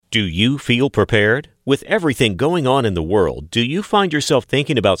Do you feel prepared? With everything going on in the world, do you find yourself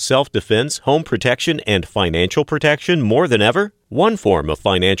thinking about self-defense, home protection, and financial protection more than ever? One form of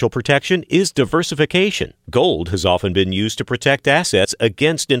financial protection is diversification. Gold has often been used to protect assets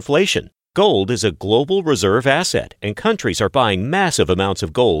against inflation. Gold is a global reserve asset, and countries are buying massive amounts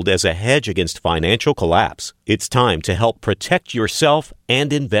of gold as a hedge against financial collapse. It's time to help protect yourself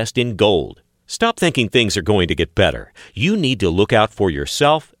and invest in gold. Stop thinking things are going to get better. You need to look out for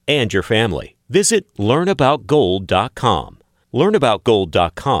yourself and your family. Visit learnaboutgold.com.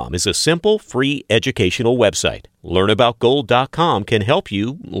 Learnaboutgold.com is a simple, free educational website. Learnaboutgold.com can help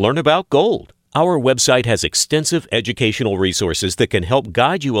you learn about gold. Our website has extensive educational resources that can help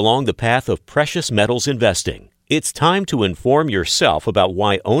guide you along the path of precious metals investing. It's time to inform yourself about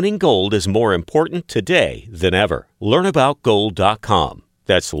why owning gold is more important today than ever. Learnaboutgold.com.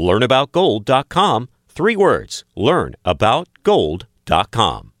 That's learnaboutgold.com. 3 words.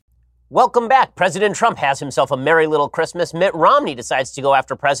 Learnaboutgold.com. Welcome back. President Trump has himself a merry little Christmas. Mitt Romney decides to go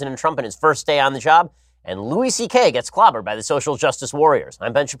after President Trump in his first day on the job. And Louis C.K. gets clobbered by the social justice warriors.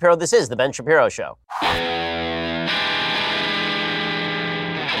 I'm Ben Shapiro. This is The Ben Shapiro Show.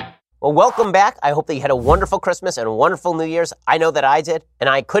 Well, welcome back. I hope that you had a wonderful Christmas and a wonderful New Year's. I know that I did. And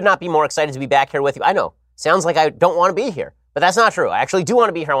I could not be more excited to be back here with you. I know. Sounds like I don't want to be here. But that's not true. I actually do want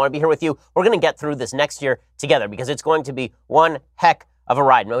to be here. I want to be here with you. We're going to get through this next year together because it's going to be one heck of a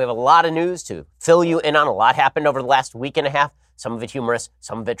ride. Now, we have a lot of news to fill you in on. A lot happened over the last week and a half. Some of it humorous,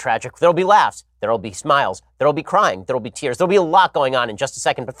 some of it tragic. There'll be laughs. There'll be smiles. There'll be crying. There'll be tears. There'll be a lot going on in just a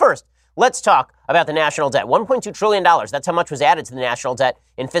second. But first, let's talk about the national debt. $1.2 trillion. That's how much was added to the national debt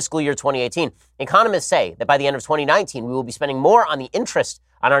in fiscal year 2018. Economists say that by the end of 2019, we will be spending more on the interest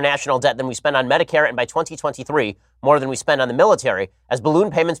on our national debt than we spend on Medicare, and by 2023, more than we spend on the military. As balloon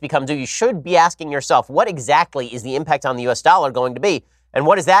payments become due, you should be asking yourself, what exactly is the impact on the U.S. dollar going to be? And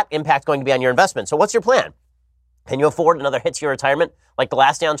what is that impact going to be on your investment? So what's your plan? Can you afford another hit to your retirement like the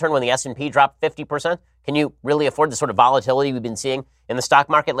last downturn when the S&P dropped 50%? Can you really afford the sort of volatility we've been seeing in the stock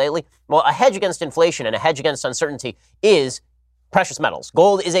market lately? Well, a hedge against inflation and a hedge against uncertainty is precious metals.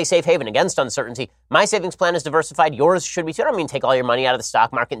 Gold is a safe haven against uncertainty. My savings plan is diversified. Yours should be too. I don't mean take all your money out of the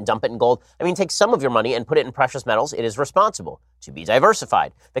stock market and dump it in gold. I mean take some of your money and put it in precious metals. It is responsible to be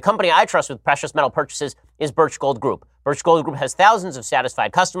diversified. The company I trust with precious metal purchases is Birch Gold Group. Birch Gold Group has thousands of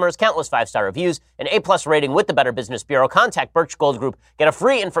satisfied customers, countless 5-star reviews, an A+ rating with the Better Business Bureau. Contact Birch Gold Group. Get a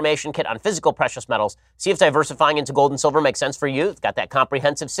free information kit on physical precious metals. See if diversifying into gold and silver makes sense for you. It's got that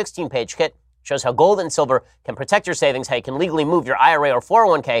comprehensive 16-page kit. Shows how gold and silver can protect your savings, how you can legally move your IRA or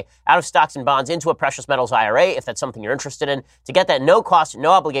 401k out of stocks and bonds into a precious metals IRA if that's something you're interested in. To get that no-cost,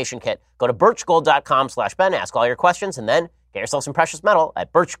 no-obligation kit, go to birchgold.com/Ben, ask all your questions, and then get yourself some precious metal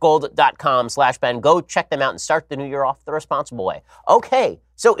at birchgold.com/Ben. Go check them out and start the new year off the responsible way. Okay,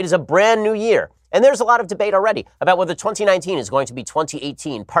 so it is a brand new year, and there's a lot of debate already about whether 2019 is going to be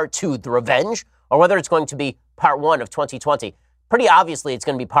 2018 Part 2, The Revenge, or whether it's going to be Part 1 of 2020. Pretty obviously, it's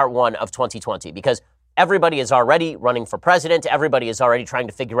going to be Part 1 of 2020 because everybody is already running for president. Everybody is already trying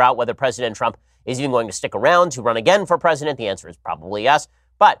to figure out whether President Trump is even going to stick around to run again for president. The answer is probably yes.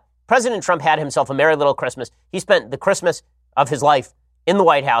 But President Trump had himself a merry little Christmas. He spent the Christmas of his life in the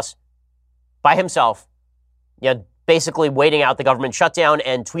White House by himself, basically waiting out the government shutdown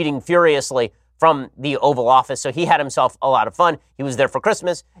and tweeting furiously from the Oval Office. So he had himself a lot of fun. He was there for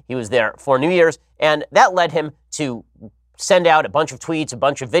Christmas. He was there for New Year's. And that led him to send out a bunch of tweets, a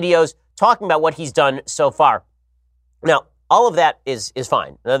bunch of videos talking about what he's done so far. Now, all of that is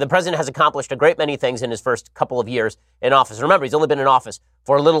fine. The president has accomplished a great many things in his first couple of years in office. Remember, he's only been in office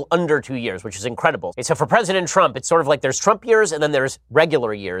for a little under 2 years, which is incredible. So for President Trump, it's sort of like there's Trump years and then there's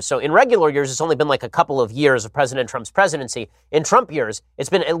regular years. So in regular years, it's only been like a couple of years of President Trump's presidency. In Trump years, it's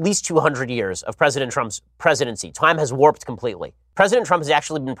been at least 200 years of President Trump's presidency. Time has warped completely. President Trump has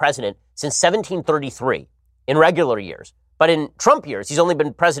actually been president since 1733 in regular years. But in Trump years, he's only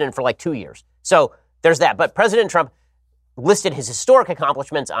been president for like 2 years. So there's that. But President Trump listed his historic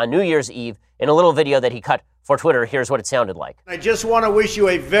accomplishments on New Year's Eve in a little video that he cut for Twitter. Here's what it sounded like. I just want to wish you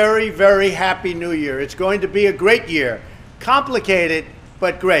a very, very happy New Year. It's going to be a great year. Complicated,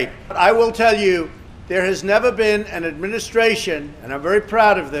 but great. I will tell you, there has never been an administration, and I'm very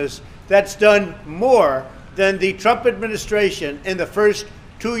proud of this, that's done more than the Trump administration in the first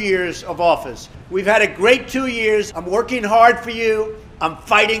 2 years of office. We've had a great 2 years. I'm working hard for you. I'm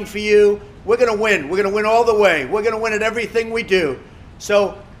fighting for you. We're going to win. We're going to win all the way. We're going to win at everything we do.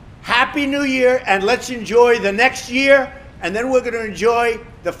 So happy New Year, and let's enjoy the next year, and then we're going to enjoy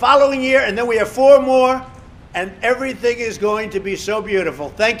the following year, and then we have 4 more, and everything is going to be so beautiful.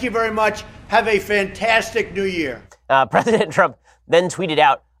 Thank you very much. Have a fantastic New Year. President Trump then tweeted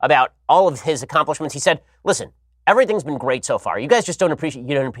out about all of his accomplishments. He said, listen, everything's been great so far. You guys just don't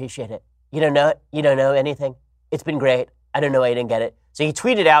appreciate it. You don't know it. You don't know anything. It's been great. I don't know why you didn't get it. So he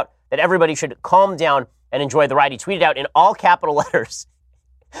tweeted out that everybody should calm down and enjoy the ride. He tweeted out in all capital letters.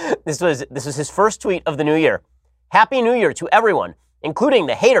 This was his first tweet of the new year. Happy New Year to everyone, including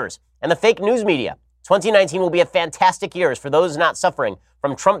the haters and the fake news media. 2019 will be a fantastic year for those not suffering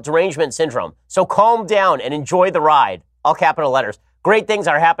from Trump derangement syndrome. So calm down and enjoy the ride. All capital letters. Great things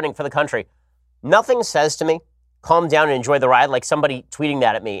are happening for the country. Nothing says to me, calm down and enjoy the ride, like somebody tweeting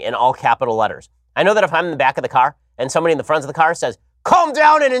that at me in all capital letters. I know that if I'm in the back of the car and somebody in the front of the car says, calm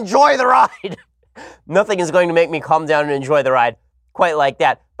down and enjoy the ride, nothing is going to make me calm down and enjoy the ride quite like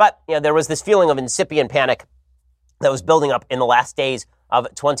that. But there was this feeling of incipient panic that was building up in the last days of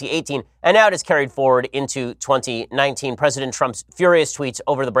 2018, and now it is carried forward into 2019. President Trump's furious tweets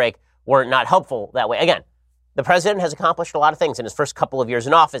over the break were not helpful that way. Again, the president has accomplished a lot of things in his first couple of years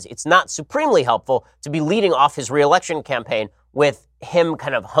in office. It's not supremely helpful to be leading off his reelection campaign with him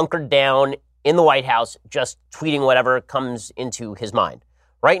kind of hunkered down in the White House, just tweeting whatever comes into his mind.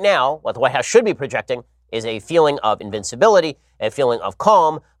 Right now, what the White House should be projecting is a feeling of invincibility, a feeling of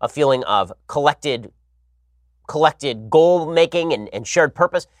calm, a feeling of collected goal making and shared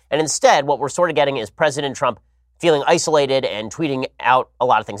purpose. And instead, what we're sort of getting is President Trump feeling isolated and tweeting out a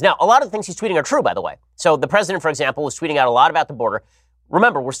lot of things. Now, a lot of the things he's tweeting are true, by the way. So the president, for example, was tweeting out a lot about the border.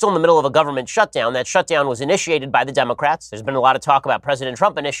 Remember, we're still in the middle of a government shutdown. That shutdown was initiated by the Democrats. There's been a lot of talk about President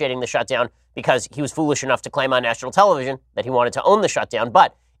Trump initiating the shutdown because he was foolish enough to claim on national television that he wanted to own the shutdown.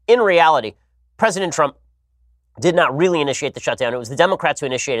 But in reality, President Trump did not really initiate the shutdown. It was the Democrats who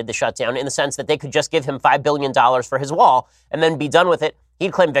initiated the shutdown in the sense that they could just give him $5 billion for his wall and then be done with it.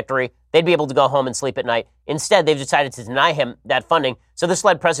 He'd claim victory. They'd be able to go home and sleep at night. Instead, they've decided to deny him that funding. So this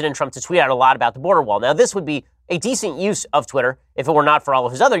led President Trump to tweet out a lot about the border wall. Now, this would be a decent use of Twitter if it were not for all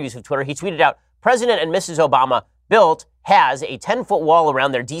of his other use of Twitter. He tweeted out, President and Mrs. Obama has a 10-foot wall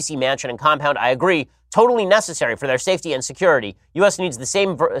around their D.C. mansion and compound. I agree. Totally necessary for their safety and security. U.S. needs the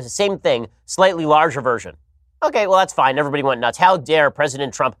same thing, slightly larger version. Okay, well, that's fine. Everybody went nuts. How dare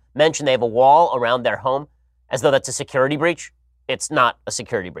President Trump mention they have a wall around their home as though that's a security breach? It's not a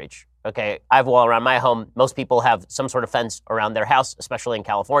security breach. Okay, I have a wall around my home. Most people have some sort of fence around their house, especially in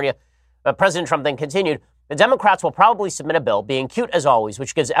California. But President Trump then continued, the Democrats will probably submit a bill, being cute as always,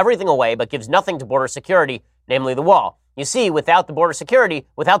 which gives everything away but gives nothing to border security, namely the wall. You see, without the border security,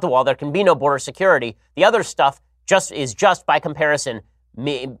 without the wall, there can be no border security. The other stuff is just by comparison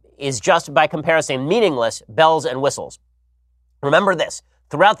meaningless bells and whistles. Remember this.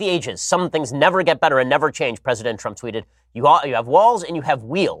 Throughout the ages, some things never get better and never change, President Trump tweeted. You have walls and you have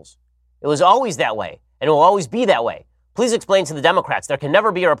wheels. It was always that way, and it will always be that way. Please explain to the Democrats there can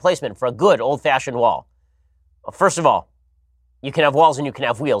never be a replacement for a good old-fashioned wall. First of all, you can have walls and you can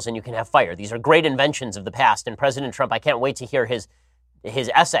have wheels and you can have fire. These are great inventions of the past, and President Trump, I can't wait to hear his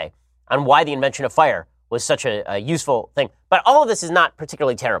essay on why the invention of fire was such a useful thing. But all of this is not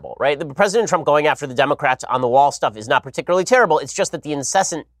particularly terrible, right? The President Trump going after the Democrats on the wall stuff is not particularly terrible. It's just that the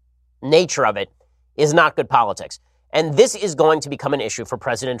incessant nature of it is not good politics. And this is going to become an issue for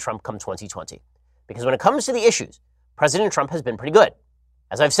President Trump come 2020. Because when it comes to the issues, President Trump has been pretty good.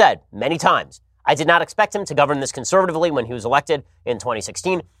 As I've said many times, I did not expect him to govern this conservatively when he was elected in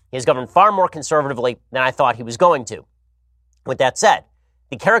 2016. He has governed far more conservatively than I thought he was going to. With that said,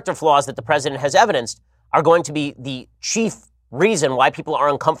 the character flaws that the president has evidenced are going to be the chief reason why people are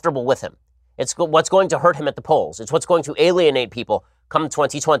uncomfortable with him. It's what's going to hurt him at the polls. It's what's going to alienate people come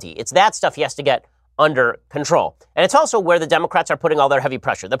 2020. It's that stuff he has to get under control. And it's also where the Democrats are putting all their heavy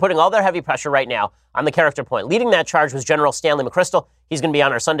pressure. They're putting all their heavy pressure right now on the character point. Leading that charge was General Stanley McChrystal. He's going to be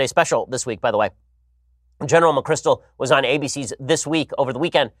on our Sunday special this week, by the way. General McChrystal was on ABC's This Week over the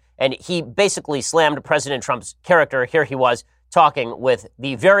weekend, and he basically slammed President Trump's character. Here he was talking with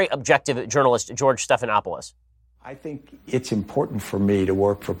the very objective journalist George Stephanopoulos. I think it's important for me to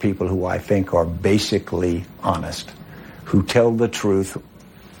work for people who I think are basically honest, who tell the truth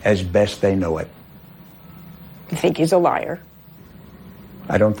as best they know it. You think he's a liar?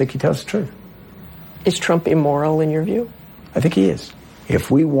 I don't think he tells the truth. Is Trump immoral in your view? I think he is.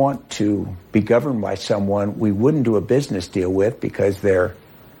 If we want to be governed by someone we wouldn't do a business deal with because their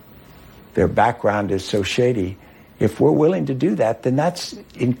background is so shady, if we're willing to do that, then that's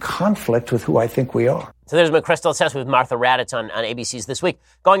in conflict with who I think we are. So there's McChrystal says with Martha Raddatz on ABC's This Week,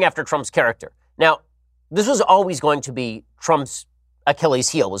 going after Trump's character. Now, this was always going to be Trump's Achilles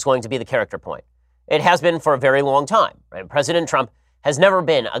heel, was going to be the character point. It has been for a very long time. Right? President Trump has never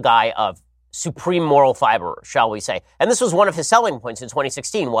been a guy of supreme moral fiber, shall we say. And this was one of his selling points in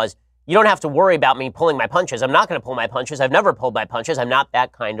 2016 was, you don't have to worry about me pulling my punches. I'm not going to pull my punches. I've never pulled my punches. I'm not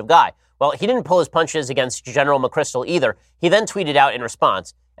that kind of guy. Well, he didn't pull his punches against General McChrystal either. He then tweeted out in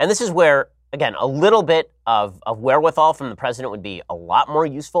response, and this is where, again, a little bit of wherewithal from the president would be a lot more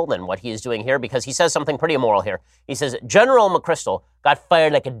useful than what he is doing here, because he says something pretty immoral here. He says, General McChrystal got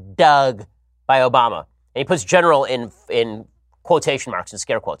fired like a dog by Obama. And he puts general in quotation marks and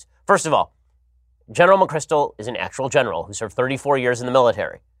scare quotes. First of all, General McChrystal is an actual general who served 34 years in the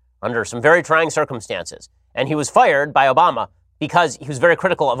military under some very trying circumstances. And he was fired by Obama because he was very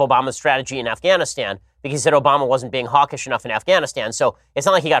critical of Obama's strategy in Afghanistan, because he said Obama wasn't being hawkish enough in Afghanistan. So it's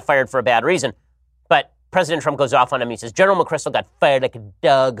not like he got fired for a bad reason. But President Trump goes off on him. He says, General McChrystal got fired like a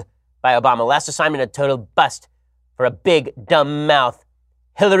dog by Obama. Last assignment, a total bust for a big, dumb mouth.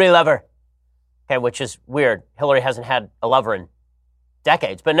 Hillary lover. Okay, which is weird. Hillary hasn't had a lover in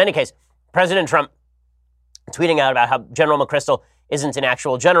decades. But in any case, President Trump tweeting out about how General McChrystal isn't an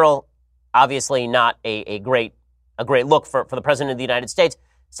actual general, obviously not a great look for the President of the United States,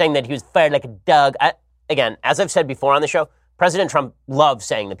 saying that he was fired like a dog. Again, as I've said before on the show, President Trump loves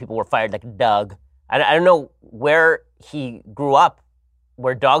saying that people were fired like a dog. I don't know where he grew up,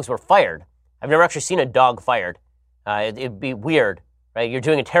 where dogs were fired. I've never actually seen a dog fired. It'd be weird, right? You're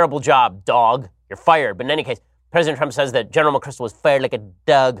doing a terrible job, dog. You're fired. But in any case, President Trump says that General McChrystal was fired like a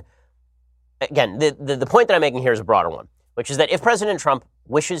dog. Again, the point that I'm making here is a broader one, which is that if President Trump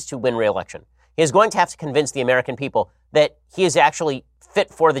wishes to win re-election, he is going to have to convince the American people that he is actually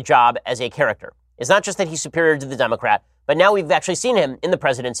fit for the job as a character. It's not just that he's superior to the Democrat, but now we've actually seen him in the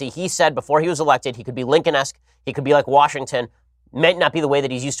presidency. He said before he was elected, he could be Lincoln-esque, he could be like Washington, might not be the way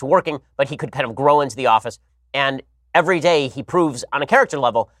that he's used to working, but he could kind of grow into the office. And every day he proves on a character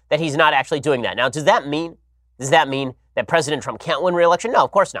level that he's not actually doing that. Now, does that mean that President Trump can't win re-election? No,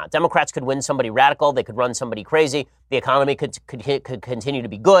 of course not. Democrats could win somebody radical. They could run somebody crazy. The economy could continue to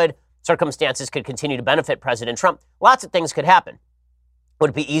be good. Circumstances could continue to benefit President Trump. Lots of things could happen.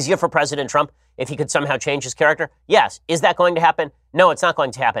 Would it be easier for President Trump if he could somehow change his character? Yes. Is that going to happen? No, it's not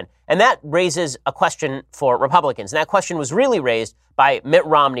going to happen. And that raises a question for Republicans. And that question was really raised by Mitt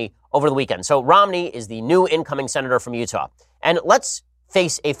Romney over the weekend. So Romney is the new incoming senator from Utah. And let's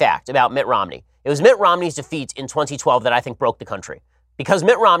face a fact about Mitt Romney. It was Mitt Romney's defeat in 2012 that I think broke the country. Because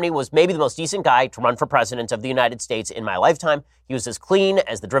Mitt Romney was maybe the most decent guy to run for president of the United States in my lifetime. He was as clean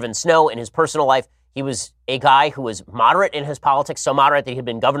as the driven snow in his personal life. He was a guy who was moderate in his politics, so moderate that he had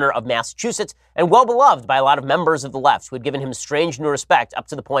been governor of Massachusetts and well beloved by a lot of members of the left who had given him strange new respect up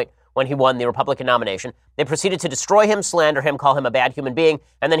to the point when he won the Republican nomination. They proceeded to destroy him, slander him, call him a bad human being,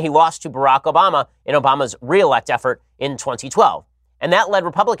 and then he lost to Barack Obama in Obama's re-elect effort in 2012. And that led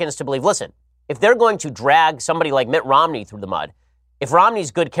Republicans to believe, listen, if they're going to drag somebody like Mitt Romney through the mud, if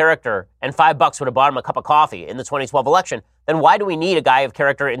Romney's good character and $5 would have bought him a cup of coffee in the 2012 election, then why do we need a guy of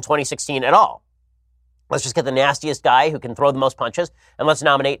character in 2016 at all? Let's just get the nastiest guy who can throw the most punches, and let's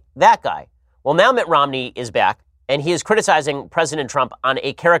nominate that guy. Well, now Mitt Romney is back, and he is criticizing President Trump on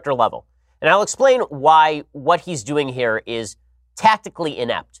a character level. And I'll explain why what he's doing here is tactically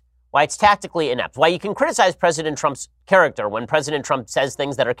inept. Why it's tactically inept. Why you can criticize President Trump's character when President Trump says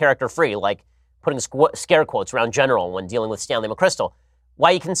things that are character-free, like putting scare quotes around general when dealing with Stanley McChrystal.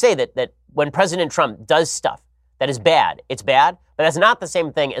 Why you can say that when President Trump does stuff that is bad, it's bad, but that's not the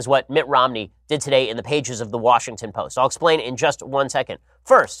same thing as what Mitt Romney did today in the pages of the Washington Post. I'll explain in just 1 second.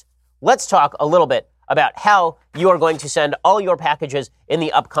 First, let's talk a little bit about how you are going to send all your packages in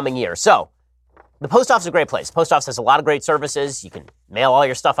the upcoming year. So, the post office is a great place. The post office has a lot of great services. You can mail all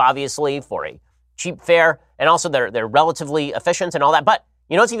your stuff, obviously, for a cheap fare, and also they're relatively efficient and all that, but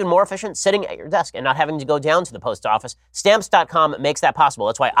you know what's even more efficient? Sitting at your desk and not having to go down to the post office. Stamps.com makes that possible.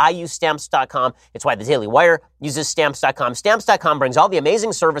 That's why I use Stamps.com. It's why the Daily Wire uses Stamps.com. Stamps.com brings all the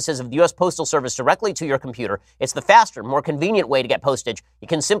amazing services of the U.S. Postal Service directly to your computer. It's the faster, more convenient way to get postage. You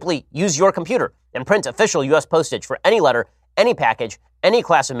can simply use your computer and print official U.S. postage for any letter, any package, any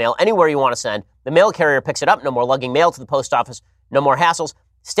class of mail, anywhere you want to send. The mail carrier picks it up. No more lugging mail to the post office. No more hassles.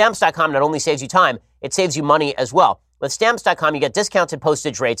 Stamps.com not only saves you time, it saves you money as well. With Stamps.com, you get discounted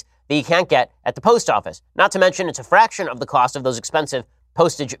postage rates that you can't get at the post office. Not to mention, it's a fraction of the cost of those expensive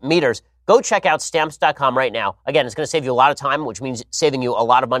postage meters. Go check out Stamps.com right now. Again, it's going to save you a lot of time, which means saving you a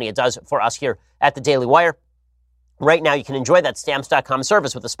lot of money. It does for us here at the Daily Wire. Right now, you can enjoy that Stamps.com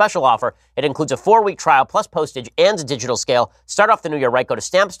service with a special offer. It includes a 4-week trial plus postage and a digital scale. Start off the new year right. Go to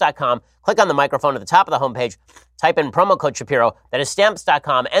Stamps.com. Click on the microphone at the top of the homepage. Type in promo code Shapiro. That is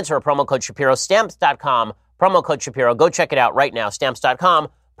Stamps.com. Enter a promo code Shapiro. Stamps.com. Promo code Shapiro. Go check it out right now. Stamps.com.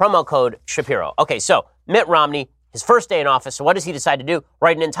 Promo code Shapiro. Okay, so Mitt Romney, his first day in office. So what does he decide to do?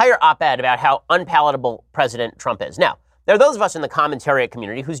 Write an entire op-ed about how unpalatable President Trump is. Now, there are those of us in the commentariat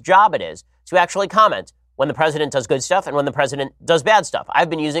community whose job it is to actually comment when the president does good stuff and when the president does bad stuff. I've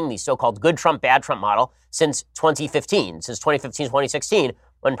been using the so-called good Trump, bad Trump model since 2016,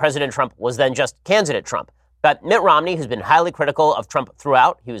 when President Trump was then just candidate Trump. But Mitt Romney has been highly critical of Trump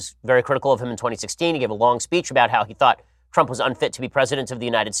throughout. He was very critical of him in 2016. He gave a long speech about how he thought Trump was unfit to be president of the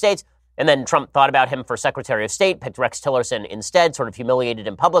United States. And then Trump thought about him for Secretary of State, picked Rex Tillerson instead, sort of humiliated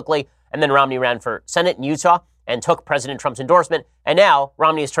him publicly. And then Romney ran for Senate in Utah and took President Trump's endorsement. And now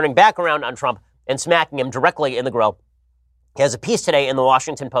Romney is turning back around on Trump and smacking him directly in the grill. He has a piece today in the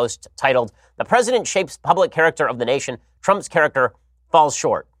Washington Post titled, "The President Shapes Public Character of the Nation. Trump's Character Falls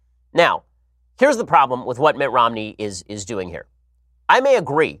Short." Now, here's the problem with what Mitt Romney is doing here. I may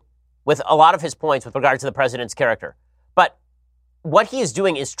agree with a lot of his points with regard to the president's character, but what he is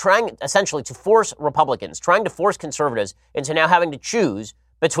doing is trying essentially to force Republicans, trying to force conservatives into now having to choose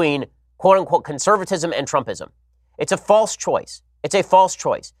between quote-unquote conservatism and Trumpism. It's a false choice. It's a false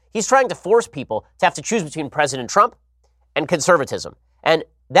choice. He's trying to force people to have to choose between President Trump and conservatism. And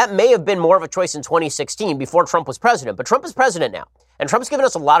that may have been more of a choice in 2016 before Trump was president, but Trump is president now. And Trump's given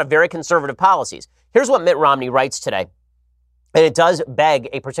us a lot of very conservative policies. Here's what Mitt Romney writes today. And it does beg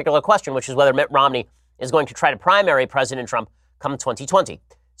a particular question, which is whether Mitt Romney is going to try to primary President Trump come 2020.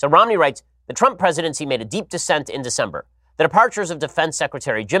 So Romney writes, "The Trump presidency made a deep descent in December. The departures of Defense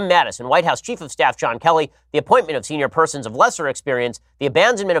Secretary Jim Mattis and White House Chief of Staff John Kelly, the appointment of senior persons of lesser experience, the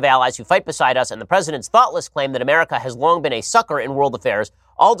abandonment of allies who fight beside us, and the president's thoughtless claim that America has long been a sucker in world affairs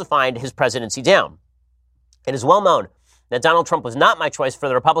all defined his presidency down. It is well known that Donald Trump was not my choice for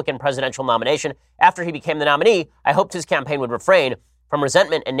the Republican presidential nomination. After he became the nominee, I hoped his campaign would refrain from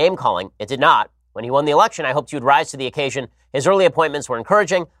resentment and name-calling. It did not. When he won the election, I hoped he would rise to the occasion. His early appointments were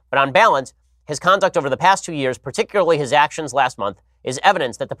encouraging, but on balance, his conduct over the past 2 years, particularly his actions last month, is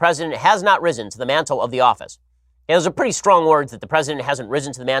evidence that the president has not risen to the mantle of the office." And those are pretty strong words, that the president hasn't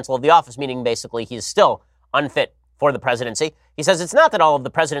risen to the mantle of the office, meaning basically he is still unfit for the presidency. He says it's not that all of the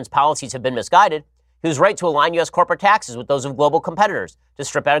president's policies have been misguided. He was right to align U.S. corporate taxes with those of global competitors, to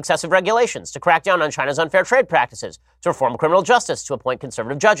strip out excessive regulations, to crack down on China's unfair trade practices, to reform criminal justice, to appoint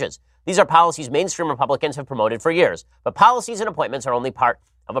conservative judges. These are policies mainstream Republicans have promoted for years. But policies and appointments are only part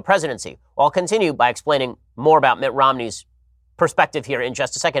of a presidency. Well, I'll continue by explaining more about Mitt Romney's perspective here in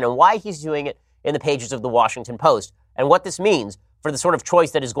just a second and why he's doing it in the pages of the Washington Post and what this means for the sort of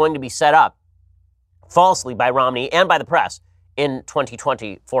choice that is going to be set up falsely by Romney and by the press in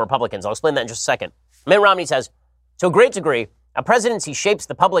 2020 for Republicans. I'll explain that in just a second. Mitt Romney says, "To a great degree, a presidency shapes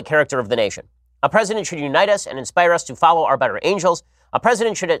the public character of the nation. A president should unite us and inspire us to follow our better angels. A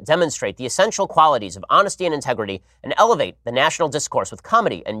president should demonstrate the essential qualities of honesty and integrity and elevate the national discourse with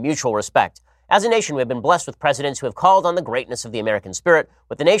comedy and mutual respect. As a nation, we have been blessed with presidents who have called on the greatness of the American spirit.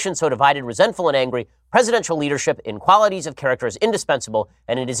 With the nation so divided, resentful, and angry, presidential leadership in qualities of character is indispensable,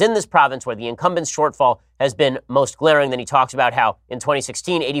 and it is in this province where the incumbent's shortfall has been most glaring." Then he talks about how in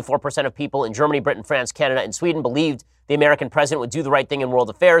 2016, 84% of people in Germany, Britain, France, Canada, and Sweden believed the American president would do the right thing in world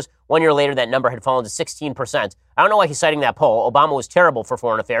affairs. 1 year later, that number had fallen to 16%. I don't know why he's citing that poll. Obama was terrible for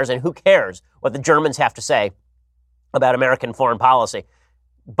foreign affairs, and who cares what the Germans have to say about American foreign policy?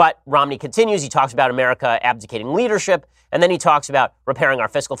 But Romney continues. He talks about America abdicating leadership, and then he talks about repairing our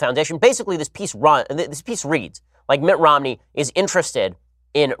fiscal foundation. Basically, this piece reads like Mitt Romney is interested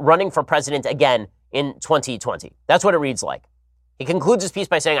in running for president again in 2020. That's what it reads like. He concludes his piece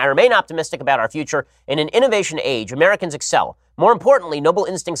by saying, "I remain optimistic about our future. In an innovation age, Americans excel. More importantly, noble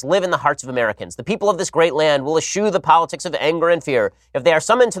instincts live in the hearts of Americans. The people of this great land will eschew the politics of anger and fear if they are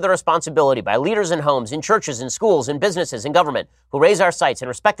summoned to the responsibility by leaders in homes, in churches, in schools, in businesses, in government, who raise our sights and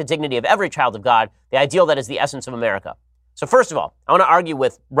respect the dignity of every child of God, the ideal that is the essence of America." So first of all, I want to argue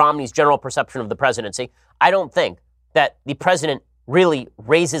with Romney's general perception of the presidency. I don't think that the president really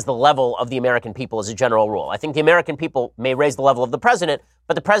raises the level of the American people as a general rule. I think the American people may raise the level of the president,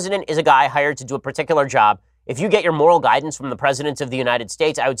 but the president is a guy hired to do a particular job. If you get your moral guidance from the president of the United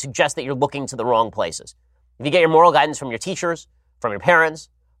States, I would suggest that you're looking to the wrong places. If you get your moral guidance from your teachers, from your parents,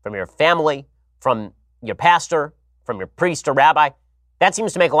 from your family, from your pastor, from your priest or rabbi, that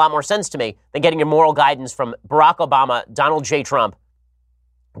seems to make a lot more sense to me than getting your moral guidance from Barack Obama, Donald J. Trump,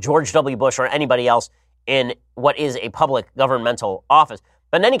 George W. Bush, or anybody else in what is a public governmental office.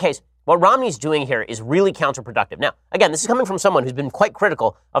 But in any case, what Romney's doing here is really counterproductive. Now, again, this is coming from someone who's been quite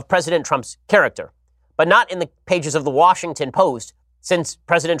critical of President Trump's character, but not in the pages of the Washington Post since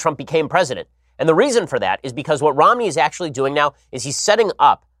President Trump became president. And the reason for that is because what Romney is actually doing now is he's setting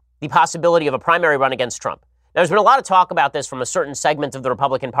up the possibility of a primary run against Trump. Now, there's been a lot of talk about this from a certain segment of the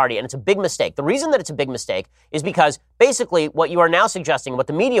Republican Party, and it's a big mistake. The reason that it's a big mistake is because basically what you are now suggesting, what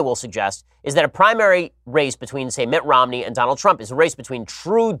the media will suggest, is that a primary race between, say, Mitt Romney and Donald Trump is a race between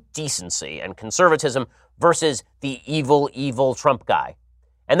true decency and conservatism versus the evil, evil Trump guy.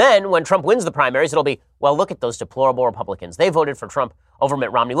 And then when Trump wins the primaries, it'll be, well, look at those deplorable Republicans. They voted for Trump over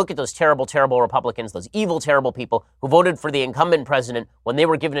Mitt Romney. Look at those terrible, terrible Republicans, those evil, terrible people who voted for the incumbent president when they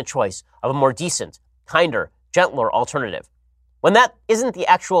were given a choice of a more decent, kinder, gentler alternative. When that isn't the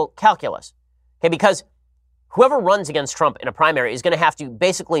actual calculus. Okay, because whoever runs against Trump in a primary is going to have to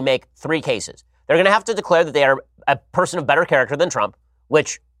basically make three cases. They're going to have to declare that they are a person of better character than Trump,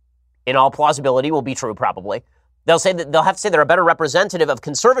 which in all plausibility will be true probably. They'll have to say they're a better representative of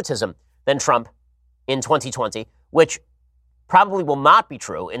conservatism than Trump in 2020, which probably will not be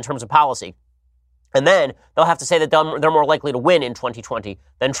true in terms of policy. And then they'll have to say that they're more likely to win in 2020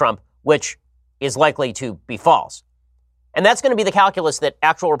 than Trump, which is likely to be false. And that's going to be the calculus that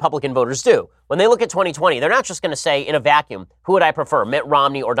actual Republican voters do. When they look at 2020, they're not just going to say in a vacuum, who would I prefer, Mitt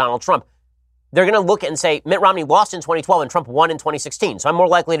Romney or Donald Trump? They're going to look and say, Mitt Romney lost in 2012 and Trump won in 2016. So I'm more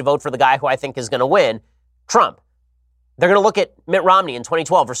likely to vote for the guy who I think is going to win, Trump. They're going to look at Mitt Romney in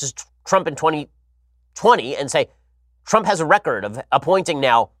 2012 versus Trump in 2020 and say, Trump has a record of appointing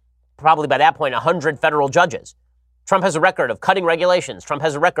now, probably by that point, 100 federal judges. Trump has a record of cutting regulations. Trump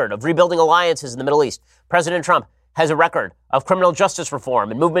has a record of rebuilding alliances in the Middle East. President Trump has a record of criminal justice reform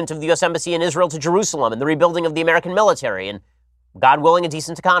and movement of the U.S. Embassy in Israel to Jerusalem and the rebuilding of the American military and, God willing, a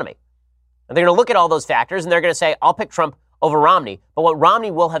decent economy. And they're going to look at all those factors and they're going to say, I'll pick Trump over Romney. But what Romney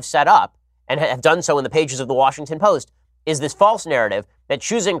will have set up, and have done so in the pages of the Washington Post, is this false narrative that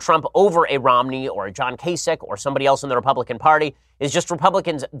choosing Trump over a Romney or a John Kasich or somebody else in the Republican Party is just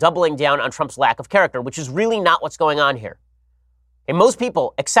Republicans doubling down on Trump's lack of character, which is really not what's going on here. And most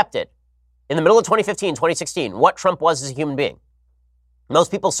people accepted in the middle of 2015, 2016, what Trump was as a human being. Most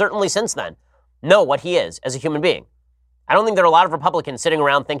people certainly since then know what he is as a human being. I don't think there are a lot of Republicans sitting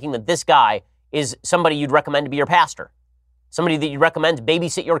around thinking that this guy is somebody you'd recommend to be your pastor, somebody that you'd recommend to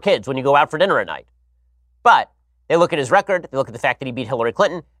babysit your kids when you go out for dinner at night. But they look at his record, they look at the fact that he beat Hillary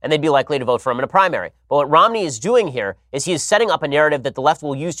Clinton, and they'd be likely to vote for him in a primary. But what Romney is doing here is he is setting up a narrative that the left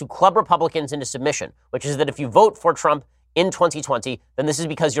will use to club Republicans into submission, which is that if you vote for Trump in 2020, then this is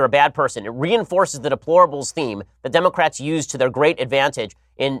because you're a bad person. It reinforces the deplorables theme that Democrats used to their great advantage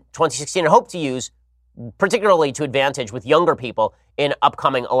in 2016 and hope to use particularly to advantage with younger people in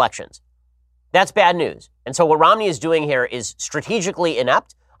upcoming elections. That's bad news. And so what Romney is doing here is strategically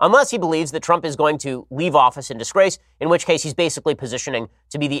inept, unless he believes that Trump is going to leave office in disgrace, in which case he's basically positioning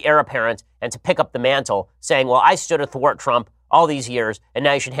to be the heir apparent and to pick up the mantle, saying, well, I stood athwart Trump all these years, and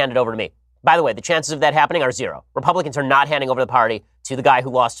now you should hand it over to me. By the way, the chances of that happening are zero. Republicans are not handing over the party to the guy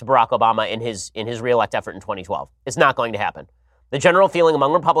who lost to Barack Obama in his re-elect effort in 2012. It's not going to happen. The general feeling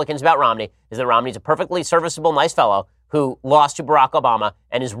among Republicans about Romney is that Romney's a perfectly serviceable, nice fellow who lost to Barack Obama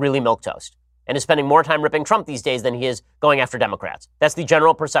and is really milquetoast, and is spending more time ripping Trump these days than he is going after Democrats. That's the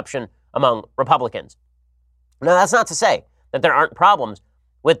general perception among Republicans. Now, that's not to say that there aren't problems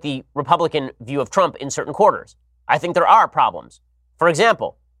with the Republican view of Trump in certain quarters. I think there are problems. For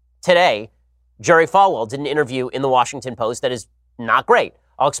example, today, Jerry Falwell did an interview in the Washington Post that is not great.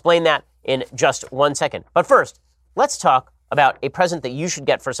 I'll explain that in just 1 second. But first, let's talk about a present that you should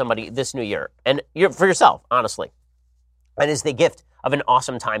get for somebody this new year, and for yourself, honestly. And is the gift of an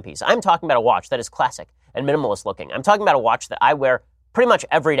awesome timepiece. I'm talking about a watch that is classic and minimalist looking. I'm talking about a watch that I wear pretty much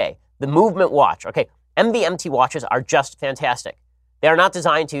every day. The Movement watch. Okay, MVMT watches are just fantastic. They are not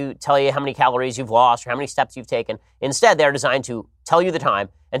designed to tell you how many calories you've lost or how many steps you've taken. Instead, they are designed to tell you the time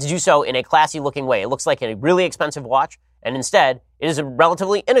and to do so in a classy looking way. It looks like a really expensive watch, and instead, it is a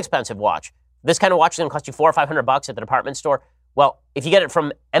relatively inexpensive watch. This kind of watch is going to cost you $400 or $500 at the department store. Well, if you get it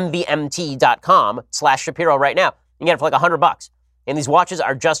from mvmt.com/Shapiro right now, you can get it for like $100. And these watches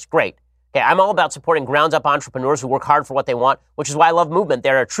are just great. Okay, I'm all about supporting ground-up entrepreneurs who work hard for what they want, which is why I love Movement.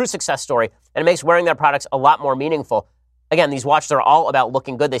 They're a true success story, and it makes wearing their products a lot more meaningful. Again, these watches are all about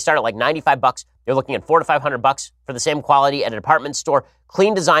looking good. They start at like $95. You're looking at $400 to $500 for the same quality at a department store.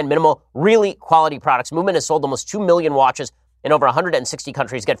 Clean design, minimal, really quality products. Movement has sold almost 2 million watches in over 160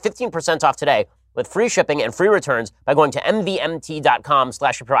 countries. Get 15% off today with free shipping and free returns by going to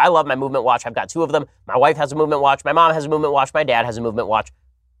mvmt.com/Shapiro. I love my Movement watch. I've got 2 of them. My wife has a Movement watch. My mom has a Movement watch. My dad has a Movement watch.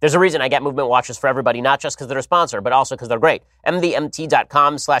 There's a reason I get Movement watches for everybody, not just because they're a sponsor, but also because they're great.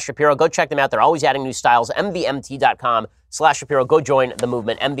 mvmt.com/Shapiro. Go check them out. They're always adding new styles. mvmt.com/Shapiro. Go join the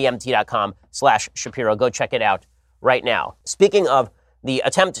movement. mvmt.com/Shapiro. Go check it out right now. Speaking of the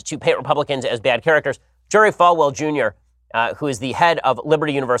attempt to paint Republicans as bad characters, Jerry Falwell Jr. who is the head of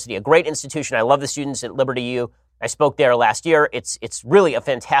Liberty University, a great institution. I love the students at Liberty U. I spoke there last year. It's really a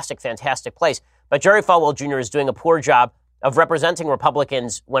fantastic, fantastic place. But Jerry Falwell Jr. is doing a poor job of representing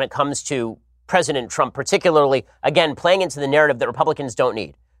Republicans when it comes to President Trump, particularly, again, playing into the narrative that Republicans don't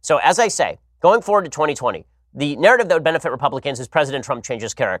need. So as I say, going forward to 2020, the narrative that would benefit Republicans is President Trump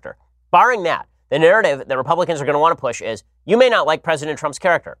changes character. Barring that, the narrative that Republicans are going to want to push is, you may not like President Trump's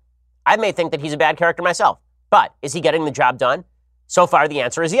character. I may think that he's a bad character myself, but is he getting the job done? So far, the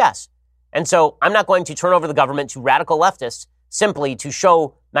answer is yes. And so I'm not going to turn over the government to radical leftists simply to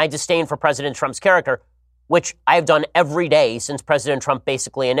show my disdain for President Trump's character, which I have done every day since President Trump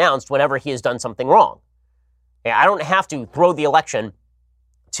basically announced whenever he has done something wrong. I don't have to throw the election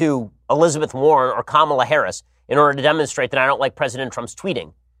to Elizabeth Warren or Kamala Harris in order to demonstrate that I don't like President Trump's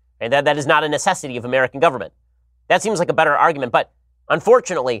tweeting. And that is not a necessity of American government. That seems like a better argument. But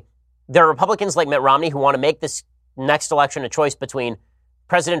unfortunately, there are Republicans like Mitt Romney who want to make this next election a choice between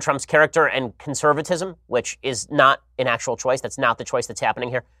President Trump's character and conservatism, which is not an actual choice. That's not the choice that's happening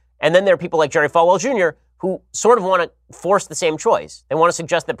here. And then there are people like Jerry Falwell Jr. who sort of want to force the same choice. They want to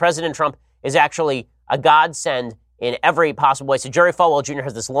suggest that President Trump is actually a godsend in every possible way. So Jerry Falwell Jr.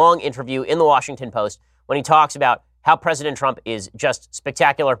 has this long interview in the Washington Post when he talks about how President Trump is just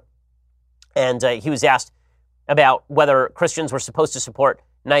spectacular. And he was asked about whether Christians were supposed to support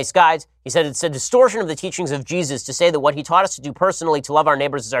nice guys. He said it's a distortion of the teachings of Jesus to say that what he taught us to do personally, to love our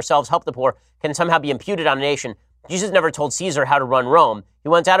neighbors as ourselves, help the poor, can somehow be imputed on a nation. Jesus never told Caesar how to run Rome. He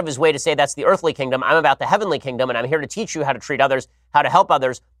went out of his way to say that's the earthly kingdom. I'm about the heavenly kingdom, and I'm here to teach you how to treat others, how to help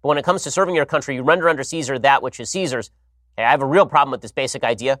others. But when it comes to serving your country, you render under Caesar that which is Caesar's. I have a real problem with this basic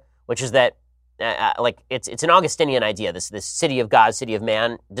idea, which is that it's an Augustinian idea, this city of God, city of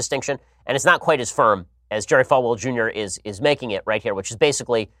man distinction, and it's not quite as firm as Jerry Falwell Jr. is making it right here, which is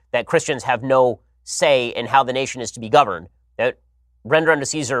basically that Christians have no say in how the nation is to be governed. That render unto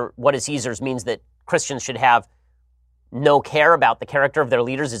Caesar what is Caesar's means that Christians should have no care about the character of their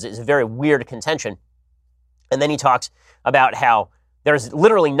leaders is a very weird contention. And then he talks about how there's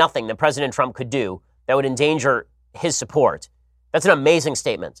literally nothing that President Trump could do that would endanger his support. That's an amazing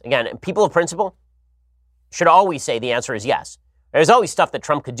statement. Again, people of principle should always say the answer is yes. There's always stuff that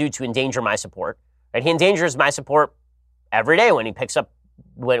Trump could do to endanger my support. Right? He endangers my support every day when he picks up,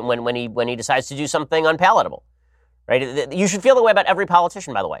 when he decides to do something unpalatable. Right? You should feel the way about every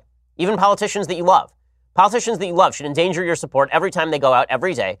politician, by the way. Even politicians that you love. Politicians that you love should endanger your support every time they go out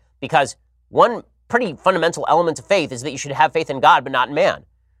every day, because one pretty fundamental element of faith is that you should have faith in God, but not in man.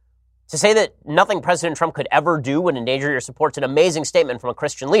 To say that nothing President Trump could ever do would endanger your support is an amazing statement from a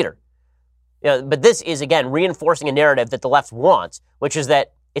Christian leader. But this is, again, reinforcing a narrative that the left wants, which is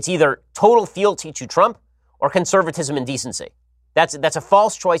that it's either total fealty to Trump or conservatism and decency. That's a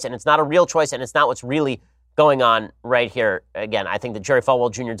false choice, and it's not a real choice, and it's not what's really going on right here. Again, I think that Jerry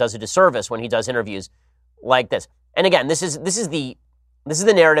Falwell Jr. does a disservice when he does interviews like this. And again, this is the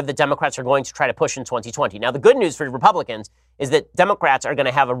narrative that Democrats are going to try to push in 2020. Now, the good news for Republicans is that Democrats are going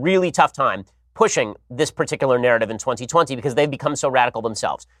to have a really tough time pushing this particular narrative in 2020 because they've become so radical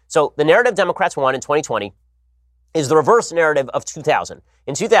themselves. So the narrative Democrats want in 2020 is the reverse narrative of 2000.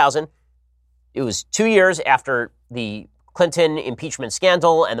 In 2000, it was 2 years after the Clinton impeachment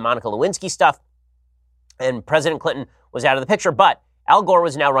scandal and the Monica Lewinsky stuff, and President Clinton was out of the picture, but Al Gore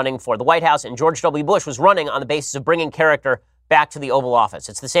was now running for the White House, and George W. Bush was running on the basis of bringing character back to the Oval Office.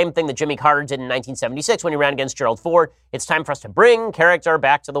 It's the same thing that Jimmy Carter did in 1976 when he ran against Gerald Ford. It's time for us to bring character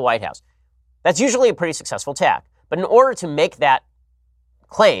back to the White House. That's usually a pretty successful tack. But in order to make that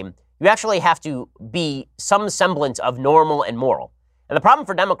claim, you actually have to be some semblance of normal and moral. And the problem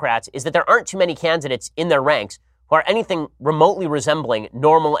for Democrats is that there aren't too many candidates in their ranks who are anything remotely resembling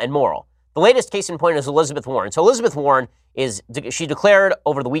normal and moral. The latest case in point is Elizabeth Warren. So Elizabeth Warren she declared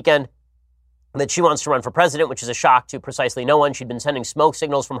over the weekend that she wants to run for president, which is a shock to precisely no one. She'd been sending smoke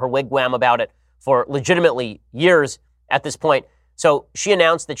signals from her wigwam about it for legitimately years at this point. So she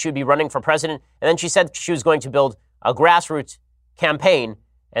announced that she would be running for president, and then she said she was going to build a grassroots campaign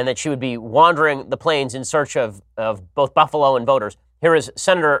and that she would be wandering the plains in search of both Buffalo and voters. Here is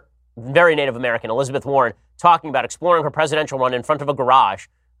Senator, very Native American, Elizabeth Warren, talking about exploring her presidential run in front of a garage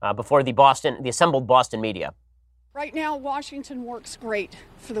before the assembled Boston media. Right now, Washington works great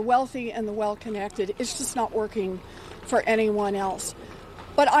for the wealthy and the well-connected. It's just not working for anyone else.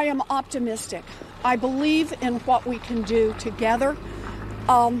 But I am optimistic. I believe in what we can do together.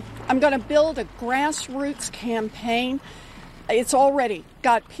 I'm going to build a grassroots campaign. It's already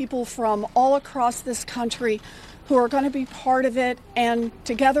got people from all across this country who are going to be part of it, and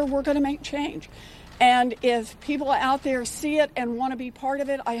together we're going to make change. And if people out there see it and want to be part of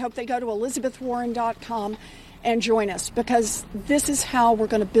it, I hope they go to ElizabethWarren.com and join us, because this is how we're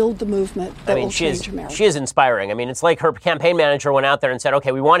going to build the movement that will change America. She is inspiring. I mean, it's like her campaign manager went out there and said,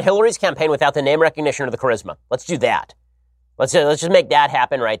 okay, we want Hillary's campaign without the name recognition or the charisma. Let's do that. Let's just make that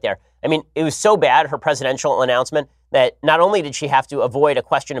happen right there. I mean, it was so bad, her presidential announcement, that not only did she have to avoid a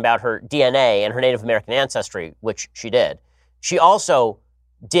question about her DNA and her Native American ancestry, which she did, she also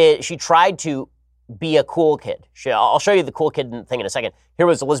she tried to be a cool kid. I'll show you the cool kid thing in a second. Here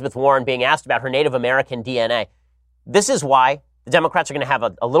was Elizabeth Warren being asked about her Native American DNA. This is why the Democrats are going to have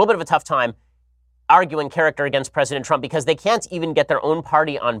a little bit of a tough time arguing character against President Trump, because they can't even get their own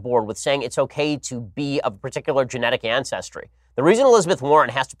party on board with saying it's okay to be of a particular genetic ancestry. The reason Elizabeth Warren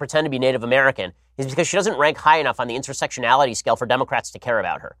has to pretend to be Native American is because she doesn't rank high enough on the intersectionality scale for Democrats to care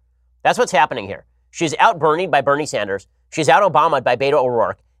about her. That's what's happening here. She's out Bernied by Bernie Sanders. She's out Obama'd by Beto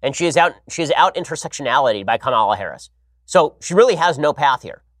O'Rourke. And she is out intersectionality by Kamala Harris. So she really has no path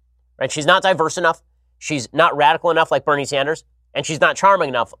here, right? She's not diverse enough. She's not radical enough like Bernie Sanders. And she's not charming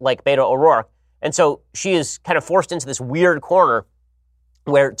enough like Beto O'Rourke. And so she is kind of forced into this weird corner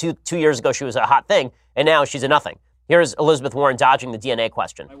where two years ago she was a hot thing, and now she's a nothing. Here's Elizabeth Warren dodging the DNA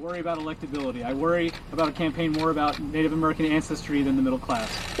question. I worry about electability. I worry about a campaign more about Native American ancestry than the middle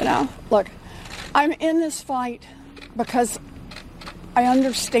class. You know, look, I'm in this fight because I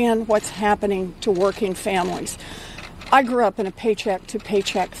understand what's happening to working families. I grew up in a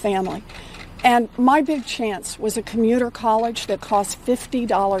paycheck-to-paycheck family, and my big chance was a commuter college that cost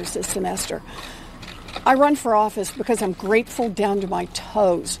 $50 a semester. I run for office because I'm grateful down to my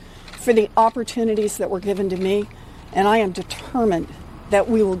toes for the opportunities that were given to me, and I am determined that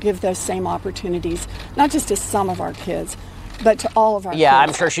we will give those same opportunities, not just to some of our kids, but to all of our kids.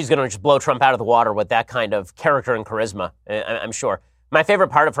 I'm sure she's going to just blow Trump out of the water with that kind of character and charisma, I'm sure. My favorite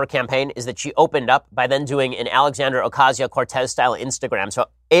part of her campaign is that she opened up by then doing an Alexandra Ocasio-Cortez style Instagram. So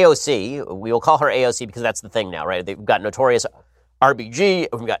AOC, we will call her AOC because that's the thing now, right? They've got Notorious RBG,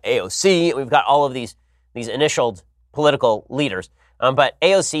 we've got AOC, we've got all of these initialed political leaders. But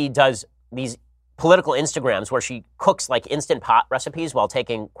AOC does these political Instagrams where she cooks like Instant Pot recipes while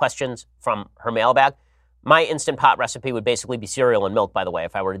taking questions from her mailbag. My Instant Pot recipe would basically be cereal and milk, by the way,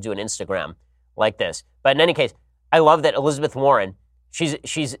 if I were to do an Instagram like this. But in any case, I love that Elizabeth Warren,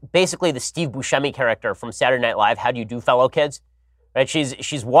 she's basically the Steve Buscemi character from Saturday Night Live, How Do You Do, Fellow Kids? Right?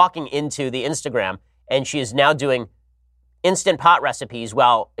 She's walking into the Instagram, and she is now doing Instant Pot recipes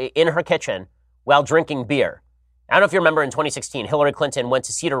while in her kitchen while drinking beer. I don't know if you remember in 2016, Hillary Clinton went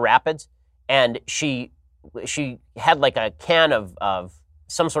to Cedar Rapids, and she had like a can of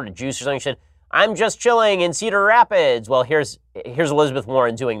some sort of juice or something. She said, "I'm just chilling in Cedar Rapids." Well, here's Elizabeth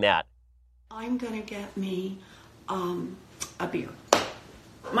Warren doing that. I'm going to get me a beer.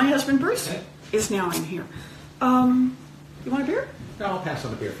 My husband Bruce is now in here. You want a beer? No, I'll pass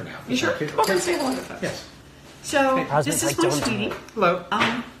on the beer for now. You sure? Okay. Okay, say hello to folks. Yes. So this is my sweetie. Hello.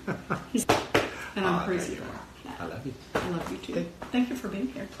 And I'm crazy for her. I love you. I love you too. Thank you for being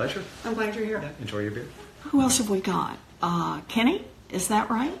here. Pleasure. I'm glad you're here. Yeah, enjoy your beer. Who else have we got? Kenny? Is that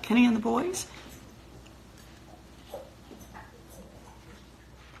right? Kenny and the boys?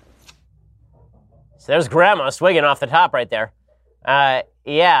 So there's Grandma swigging off the top right there.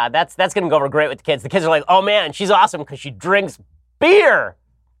 That's going to go over great with the kids. The kids are like, oh man, she's awesome because she drinks beer.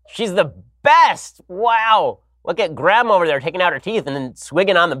 She's the best. Wow. Look at Grandma over there taking out her teeth and then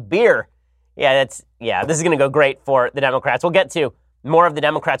swigging on the beer. This is going to go great for the Democrats. We'll get to more of the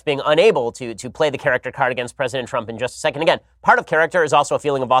Democrats being unable to play the character card against President Trump in just a second. Again, part of character is also a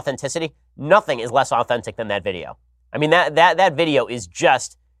feeling of authenticity. Nothing is less authentic than that video. I mean, that video is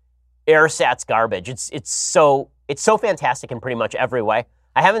just airsats garbage. It's so fantastic in pretty much every way.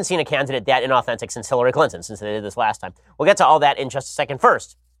 I haven't seen a candidate that inauthentic since Hillary Clinton, since they did this last time. We'll get to all that in just a second.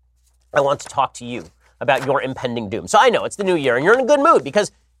 First, I want to talk to you about your impending doom. So I know it's the new year and you're in a good mood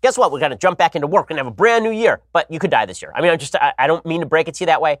because guess what? We're going to jump back into work and have a brand new year, but you could die this year. I mean, I don't mean to break it to you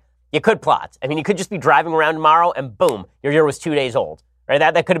that way. You could plot. I mean, you could just be driving around tomorrow and boom, your year was 2 days old, right?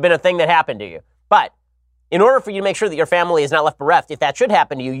 That could have been a thing that happened to you. But in order for you to make sure that your family is not left bereft, if that should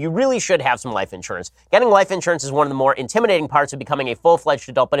happen to you, you really should have some life insurance. Getting life insurance is one of the more intimidating parts of becoming a full-fledged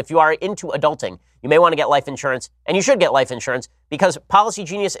adult, but if you are into adulting, you may want to get life insurance, and you should get life insurance because Policy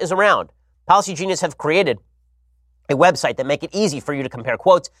Genius is around. Policy Genius have created a website that make it easy for you to compare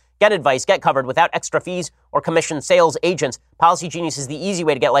quotes, get advice, get covered without extra fees or commission sales agents. Policy Genius is the easy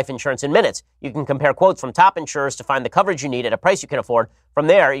way to get life insurance in minutes. You can compare quotes from top insurers to find the coverage you need at a price you can afford. From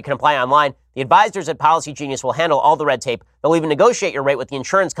there, you can apply online. The advisors at Policy Genius will handle all the red tape. They'll even negotiate your rate with the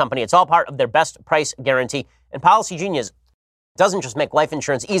insurance company. It's all part of their best price guarantee. And Policy Genius doesn't just make life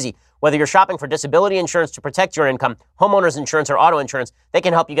insurance easy. Whether you're shopping for disability insurance to protect your income, homeowners insurance, or auto insurance, they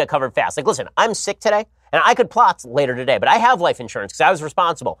can help you get covered fast. Like, listen, I'm sick today, And I could plot later today, but I have life insurance because I was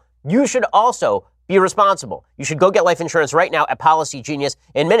responsible. You should also be responsible. You should go get life insurance right now at Policy Genius.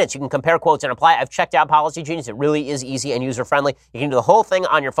 In minutes, you can compare quotes and apply. I've checked out Policy Genius. It really is easy and user-friendly. You can do the whole thing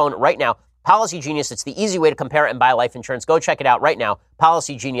on your phone right now. Policy Genius, it's the easy way to compare and buy life insurance. Go check it out right now,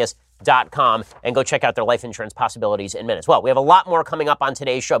 policygenius.com, and go check out their life insurance possibilities in minutes. Well, we have a lot more coming up on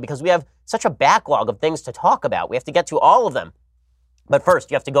today's show because we have such a backlog of things to talk about. We have to get to all of them. But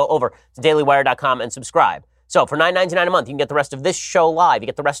first, you have to go over to dailywire.com and subscribe. So for $9.99 a month, you can get the rest of this show live. You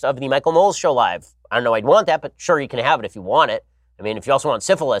get the rest of the Michael Knowles show live. I don't know I'd want that, but sure, you can have it if you want it. I mean, if you also want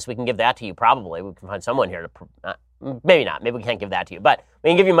syphilis, we can give that to you probably. We can find someone here to... maybe not. Maybe we can't give that to you. But we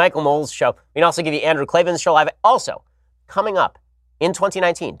can give you Michael Knowles' show. We can also give you Andrew Klavan's show live. Also, coming up in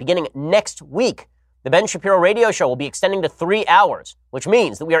 2019, beginning next week, the Ben Shapiro radio show will be extending to 3 hours, which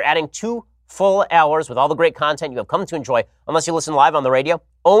means that we are adding 2 full hours with all the great content you have come to enjoy. Unless you listen live on the radio,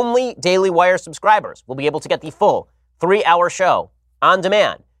 only Daily Wire subscribers will be able to get the full 3-hour show on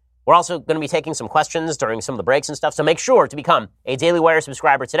demand. We're also going to be taking some questions during some of the breaks and stuff, so make sure to become a Daily Wire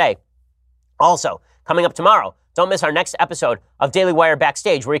subscriber today. Also, coming up tomorrow, don't miss our next episode of Daily Wire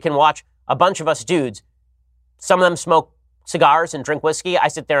Backstage, where you can watch a bunch of us dudes. Some of them smoke cigars and drink whiskey. I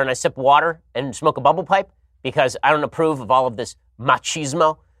sit there and I sip water and smoke a bubble pipe because I don't approve of all of this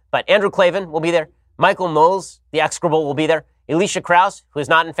machismo. But Andrew Klavan will be there. Michael Knowles, the execrable, will be there. Alicia Krause, who is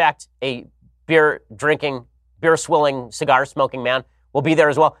not, in fact, a beer-drinking, beer-swilling, cigar-smoking man, will be there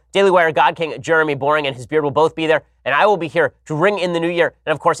as well. Daily Wire God King Jeremy Boring and his beard will both be there. And I will be here to ring in the new year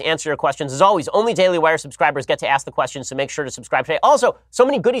and, of course, answer your questions. As always, only Daily Wire subscribers get to ask the questions, so make sure to subscribe today. Also, so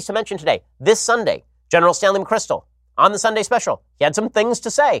many goodies to mention today. This Sunday, General Stanley McChrystal on the Sunday special. He had some things to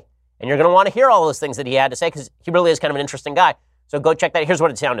say, and you're going to want to hear all those things that he had to say because he really is kind of an interesting guy. So go check that. Here's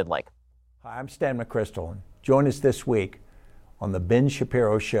what it sounded like. Hi, I'm Stan McChrystal. Join us this week on the Ben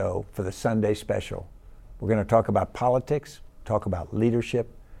Shapiro Show for the Sunday special. We're going to talk about politics, talk about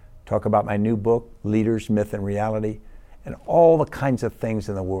leadership, talk about my new book, Leaders, Myth, and Reality, and all the kinds of things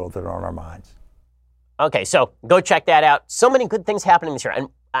in the world that are on our minds. Okay, so go check that out. So many good things happening this year. And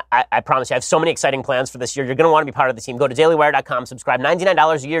I promise you, I have so many exciting plans for this year. You're going to want to be part of the team. Go to dailywire.com, subscribe.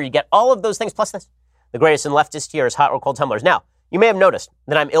 $99 a year. You get all of those things plus this. The greatest and leftist years, hot or cold tumblers. Now, you may have noticed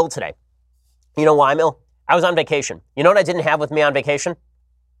that I'm ill today. You know why I'm ill? I was on vacation. You know what I didn't have with me on vacation?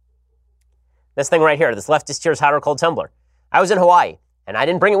 This thing right here, this leftist tears hot or cold tumbler. I was in Hawaii, and I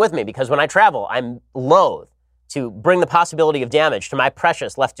didn't bring it with me because when I travel, I'm loath to bring the possibility of damage to my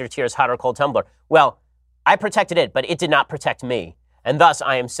precious leftist tears hot or cold tumbler. Well, I protected it, but it did not protect me, and thus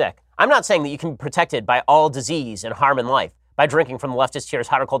I am sick. I'm not saying that you can be protected by all disease and harm in life by drinking from the leftist tears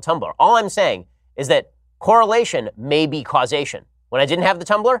hot or cold tumbler. All I'm saying is that correlation may be causation. When I didn't have the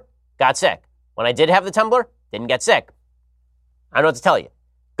tumbler, got sick. When I did have the tumbler, didn't get sick. I don't know what to tell you.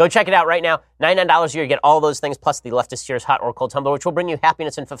 Go check it out right now. $99 a year, you get all those things, plus the leftist tears hot or cold tumbler, which will bring you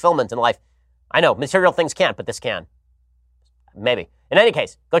happiness and fulfillment in life. I know, material things can't, but this can. Maybe. In any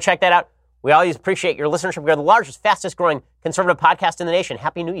case, go check that out. We always appreciate your listenership. We are the largest, fastest growing conservative podcast in the nation.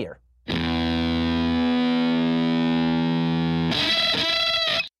 Happy New Year.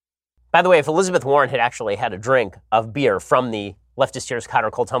 By the way, if Elizabeth Warren had actually had a drink of beer from the leftist tears hot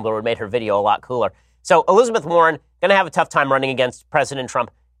or cold tumbler, it would have made her video a lot cooler. So Elizabeth Warren going to have a tough time running against President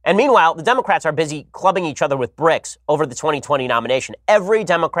Trump. And meanwhile, the Democrats are busy clubbing each other with bricks over the 2020 nomination. Every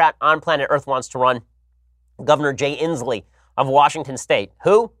Democrat on planet Earth wants to run. Governor Jay Inslee of Washington State.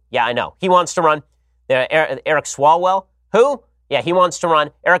 Who? Yeah, I know. He wants to run. Eric Swalwell. Who? Yeah, he wants to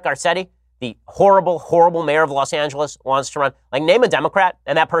run. Eric Garcetti, the horrible, horrible mayor of Los Angeles, wants to run. Like, name a Democrat,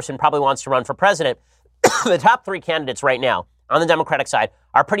 and that person probably wants to run for president. The top 3 candidates right now on the Democratic side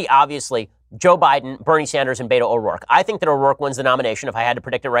are pretty obviously Joe Biden, Bernie Sanders, and Beto O'Rourke. I think that O'Rourke wins the nomination if I had to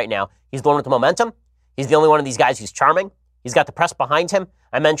predict it right now. He's the one with the momentum. He's the only one of these guys who's charming. He's got the press behind him.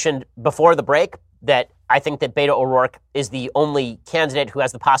 I mentioned before the break that I think that Beto O'Rourke is the only candidate who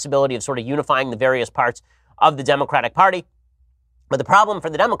has the possibility of sort of unifying the various parts of the Democratic Party. But the problem for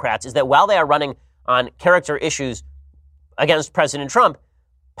the Democrats is that while they are running on character issues against President Trump,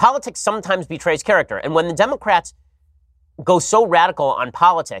 politics sometimes betrays character. And when the Democrats go so radical on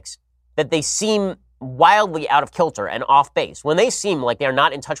politics that they seem wildly out of kilter and off base, when they seem like they are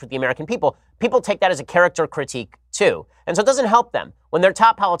not in touch with the American people, people take that as a character critique too. And so it doesn't help them when their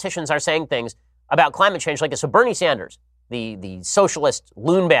top politicians are saying things about climate change like this. So Bernie Sanders, the socialist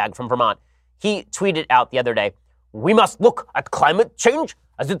loon bag from Vermont, he tweeted out the other day, "We must look at climate change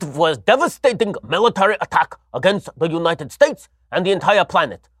as it was a devastating military attack against the United States and the entire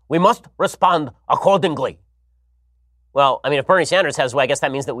planet. We must respond accordingly." Well, I mean, if Bernie Sanders has, well, I guess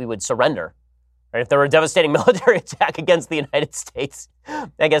that means that we would surrender. Right? If there were a devastating military attack against the United States,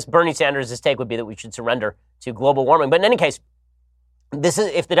 I guess Bernie Sanders' take would be that we should surrender to global warming. But in any case,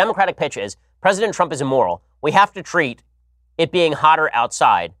 if the Democratic pitch is President Trump is immoral, we have to treat it being hotter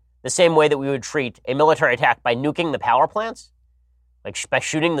outside the same way that we would treat a military attack by nuking the power plants, like by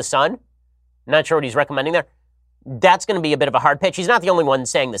shooting the sun. I'm not sure what he's recommending there. That's going to be a bit of a hard pitch. He's not the only one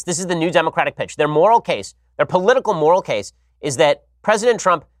saying this. This is the new Democratic pitch. Their moral case, their political moral case, is that President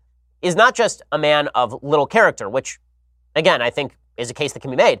Trump is not just a man of little character, which, again, I think is a case that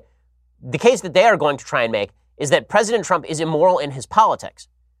can be made. The case that they are going to try and make is that President Trump is immoral in his politics.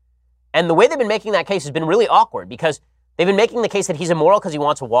 And the way they've been making that case has been really awkward because they've been making the case that he's immoral because he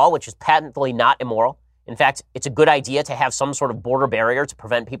wants a wall, which is patently not immoral. In fact, it's a good idea to have some sort of border barrier to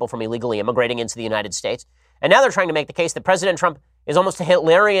prevent people from illegally immigrating into the United States. And now they're trying to make the case that President Trump is almost a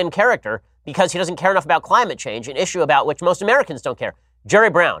Hitlerian character because he doesn't care enough about climate change, an issue about which most Americans don't care. Jerry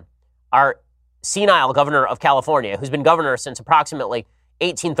Brown, our senile governor of California, who's been governor since approximately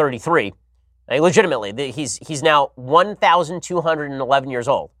 1833, legitimately, he's now 1,211 years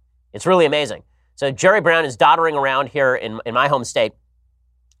old. It's really amazing. So Jerry Brown is doddering around here in my home state,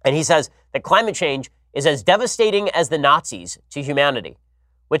 and he says that climate change is as devastating as the Nazis to humanity,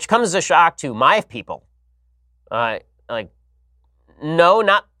 which comes as a shock to my people. No,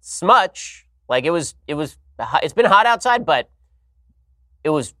 not so much. It's been hot outside, but it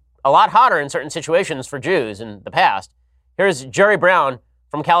was a lot hotter in certain situations for Jews in the past. Here's Jerry Brown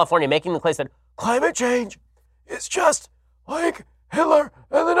from California making the case that climate change is just like Hitler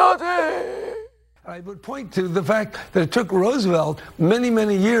and the Nazis. I would point to the fact that it took Roosevelt many,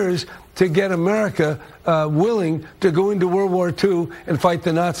 many years to get America willing to go into World War II and fight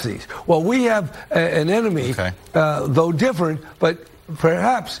the Nazis. Well, we have an enemy, though different, but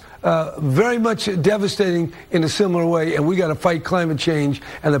perhaps very much devastating in a similar way, and we got to fight climate change,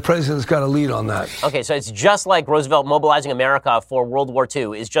 and the president's got to lead on that. Okay, so it's just like Roosevelt mobilizing America for World War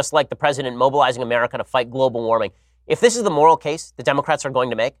II is just like the president mobilizing America to fight global warming. If this is the moral case the Democrats are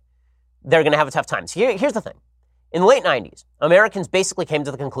going to make, they're going to have a tough time. So here's the thing. In the late 90s, Americans basically came to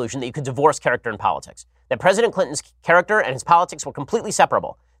the conclusion that you could divorce character and politics, that President Clinton's character and his politics were completely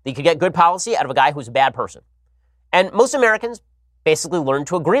separable, that you could get good policy out of a guy who's a bad person. And most Americans basically learned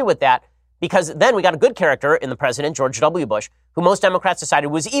to agree with that because then we got a good character in the president, George W. Bush, who most Democrats decided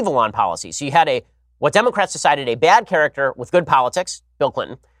was evil on policy. So you had what Democrats decided a bad character with good politics, Bill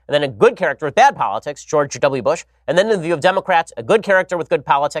Clinton, and then a good character with bad politics, George W. Bush, and then in the view of Democrats, a good character with good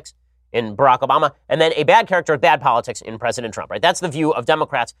politics in Barack Obama, and then a bad character with bad politics in President Trump, right? That's the view of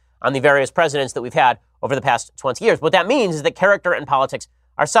Democrats on the various presidents that we've had over the past 20 years. What that means is that character and politics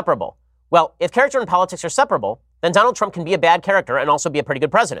are separable. Well, if character and politics are separable, then Donald Trump can be a bad character and also be a pretty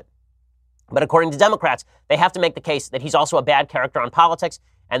good president. But according to Democrats, they have to make the case that he's also a bad character on politics,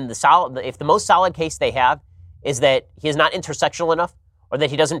 and if the most solid case they have is that he is not intersectional enough, or that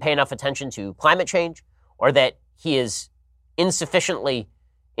he doesn't pay enough attention to climate change, or that he is insufficiently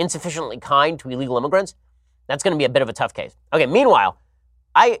kind to illegal immigrants, that's going to be a bit of a tough case. Okay, meanwhile,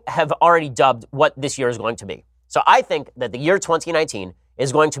 I have already dubbed what this year is going to be. So I think that the year 2019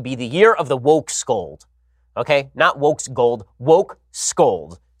 is going to be the year of the Wokescold. Okay, not Wokesgold,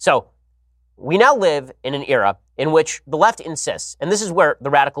 Wokescold. So we now live in an era in which the left insists, and this is where the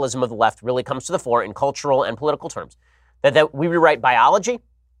radicalism of the left really comes to the fore in cultural and political terms, that we rewrite biology,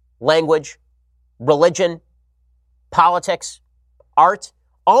 language, religion, politics, art.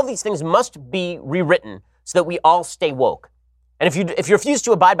 All of these things must be rewritten so that we all stay woke. And if you refuse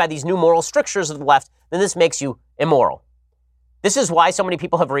to abide by these new moral strictures of the left, then this makes you immoral. This is why so many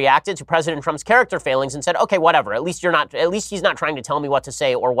people have reacted to President Trump's character failings and said, okay, whatever, at least he's not trying to tell me what to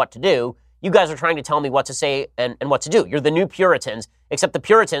say or what to do. You guys are trying to tell me what to say and what to do. You're the new Puritans, except the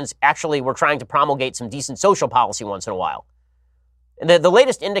Puritans actually were trying to promulgate some decent social policy once in a while. The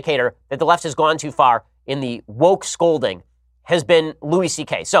latest indicator that the left has gone too far in the woke scolding has been Louis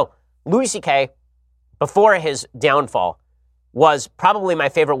C.K. So Louis C.K., before his downfall, was probably my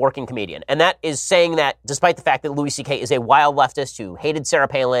favorite working comedian. And that is saying that despite the fact that Louis C.K. is a wild leftist who hated Sarah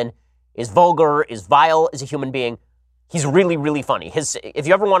Palin, is vulgar, is vile as a human being, he's really, really funny. If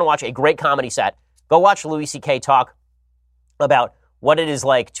you ever want to watch a great comedy set, go watch Louis C.K. talk about what it is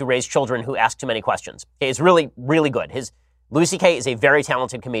like to raise children who ask too many questions. Okay, it's really, really good. Louis C.K. is a very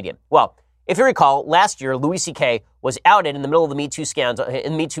talented comedian. Well, if you recall, last year, Louis C.K. was outed in the middle of the Me Too scandal,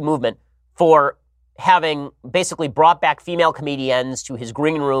 in the Me Too movement, for having basically brought back female comedians to his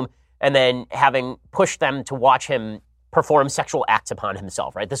green room and then having pushed them to watch him perform sexual acts upon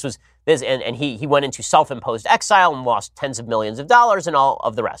himself, right? And he went into self-imposed exile and lost tens of millions of dollars and all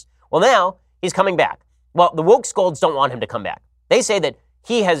of the rest. Well, now he's coming back. Well, the woke scolds don't want him to come back. They say that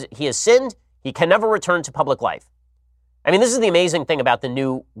he has sinned, He can never return to public life. I mean, this is the amazing thing about the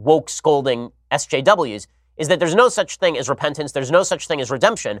new woke scolding SJWs, is that there's no such thing as repentance. There's no such thing as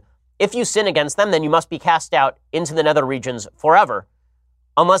redemption. If you sin against them, then you must be cast out into the nether regions forever,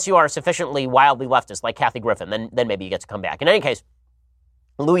 unless you are sufficiently wildly leftist, like Kathy Griffin. Then maybe you get to come back. In any case,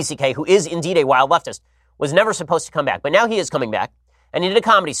 Louis C.K., who is indeed a wild leftist, was never supposed to come back. But now he is coming back, and he did a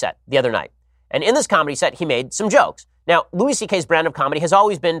comedy set the other night. And in this comedy set, he made some jokes. Now, Louis C.K.'s brand of comedy has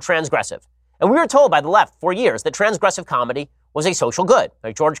always been transgressive. And we were told by the left for years that transgressive comedy was a social good.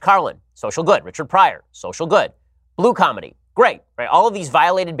 Like George Carlin, social good. Richard Pryor, social good. Blue comedy, great. Right? All of these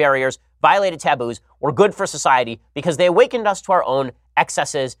violated barriers, violated taboos were good for society because they awakened us to our own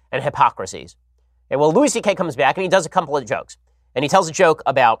excesses and hypocrisies. Okay, well, Louis C.K. comes back and he does a couple of jokes. And he tells a joke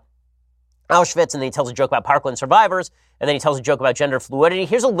about Auschwitz, and then he tells a joke about Parkland survivors, and then he tells a joke about gender fluidity.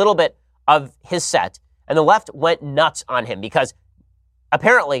 Here's a little bit of his set. And the left went nuts on him because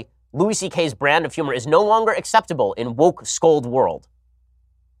apparently Louis C.K.'s brand of humor is no longer acceptable in woke scold world.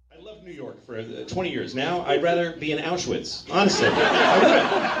 I loved New York for 20 years. Now I'd rather be in Auschwitz. Honestly, I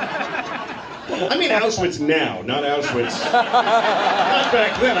would. I mean Auschwitz now, not Auschwitz. Not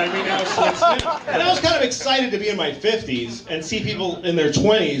back then, I mean Auschwitz now. And I was kind of excited to be in my 50s and see people in their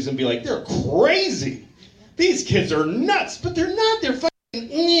 20s and be like, they're crazy. These kids are nuts, but they're not. They're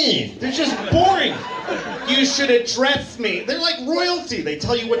they're just boring. You should address me. They're like royalty. They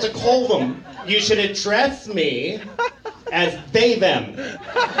tell you what to call them. You should address me as they, them.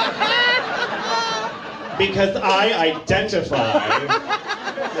 Because I identify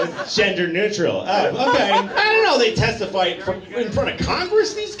as gender neutral. Oh, okay. I don't know. They testify in front of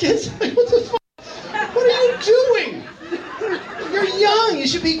Congress, these kids? Like, what the fuck? What are you doing? You're young. You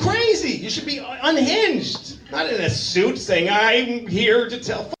should be crazy. You should be unhinged. Not in a suit saying, I'm here to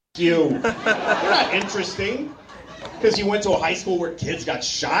tell, fuck you. You're not interesting. Because you went to a high school where kids got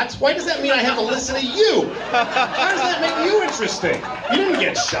shot? Why does that mean I have to listen to you? How does that make you interesting? You didn't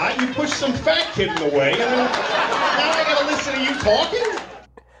get shot. You pushed some fat kid in the way. And then, now I gotta listen to you talking?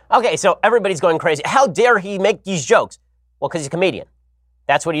 Okay, so everybody's going crazy. How dare he make these jokes? Well, because he's a comedian.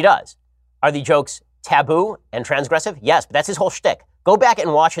 That's what he does. Are the jokes taboo and transgressive? Yes, but that's his whole shtick. Go back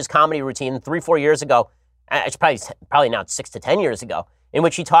and watch his comedy routine 3-4 years ago. It's probably now 6 to 10 years ago, in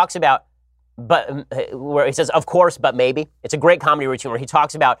which he talks about, where he says, of course, but maybe. It's a great comedy routine where he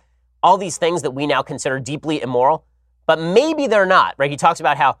talks about all these things that we now consider deeply immoral, but maybe they're not, right? He talks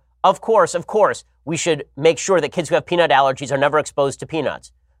about how, of course, we should make sure that kids who have peanut allergies are never exposed to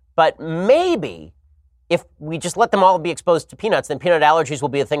peanuts. But maybe if we just let them all be exposed to peanuts, then peanut allergies will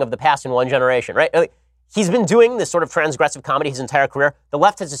be a thing of the past in one generation, right? He's been doing this sort of transgressive comedy his entire career. The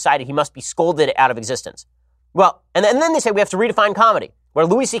left has decided he must be scolded out of existence. Well, and then they say we have to redefine comedy, where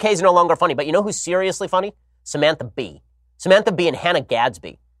Louis C.K. is no longer funny. But you know who's seriously funny? Samantha Bee. Samantha Bee and Hannah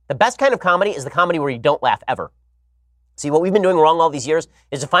Gadsby. The best kind of comedy is the comedy where you don't laugh ever. See, what we've been doing wrong all these years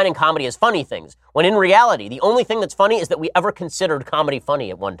is defining comedy as funny things, when in reality, the only thing that's funny is that we ever considered comedy funny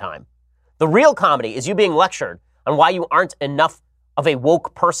at one time. The real comedy is you being lectured on why you aren't enough of a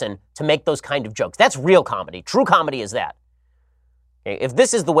woke person to make those kind of jokes. That's real comedy. True comedy is that. Okay, if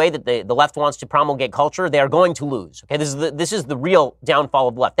this is the way that the left wants to promulgate culture, they are going to lose. Okay, this is the real downfall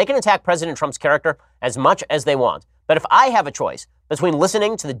of the left. They can attack President Trump's character as much as they want. But if I have a choice between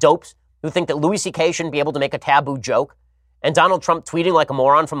listening to the dopes who think that Louis C.K. shouldn't be able to make a taboo joke and Donald Trump tweeting like a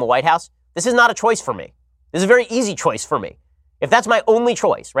moron from the White House, this is not a choice for me. This is a very easy choice for me. If that's my only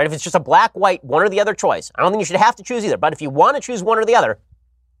choice, right? If it's just a black, white, one or the other choice, I don't think you should have to choose either. But if you want to choose one or the other,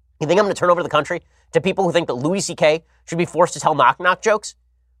 you think I'm going to turn over the country to people who think that Louis C.K. should be forced to tell knock-knock jokes?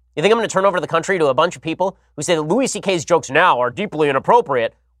 You think I'm going to turn over the country to a bunch of people who say that Louis C.K.'s jokes now are deeply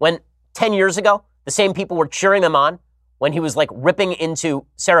inappropriate when 10 years ago, the same people were cheering them on when he was like ripping into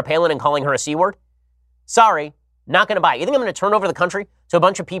Sarah Palin and calling her a C-word? Sorry, not going to buy it. You think I'm going to turn over the country to a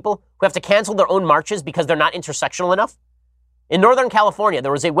bunch of people who have to cancel their own marches because they're not intersectional enough? In Northern California,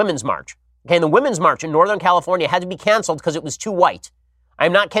 there was a women's march. Okay, and the women's march in Northern California had to be canceled because it was too white.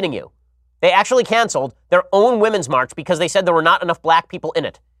 I'm not kidding you. They actually canceled their own women's march because they said there were not enough black people in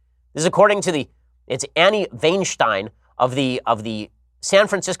it. This is according to it's Annie Weinstein of the San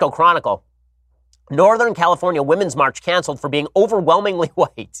Francisco Chronicle. Northern California Women's March canceled for being overwhelmingly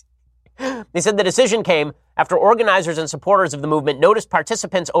white. They said the decision came after organizers and supporters of the movement noticed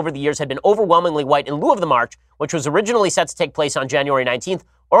participants over the years had been overwhelmingly white in lieu of the march, which was originally set to take place on January 19th.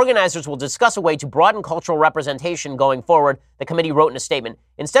 Organizers will discuss a way to broaden cultural representation going forward, the committee wrote in a statement.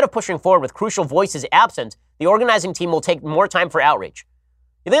 Instead of pushing forward with crucial voices absent, the organizing team will take more time for outreach.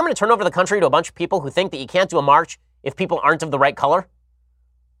 You think I'm going to turn over the country to a bunch of people who think that you can't do a march if people aren't of the right color?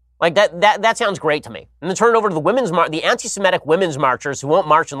 Like that sounds great to me. And then turn it over to the anti-Semitic women's marchers who won't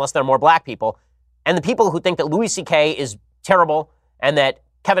march unless there are more black people, and the people who think that Louis C.K. is terrible and that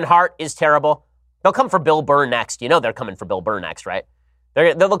Kevin Hart is terrible. They'll come for Bill Burr next. You know they're coming for Bill Burr next, right?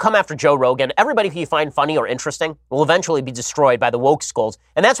 They'll come after Joe Rogan. Everybody who you find funny or interesting will eventually be destroyed by the wokescolds,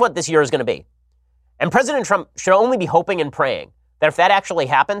 and that's what this year is going to be. And President Trump should only be hoping and praying that if that actually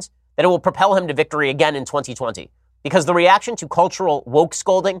happens, that it will propel him to victory again in 2020. Because the reaction to cultural woke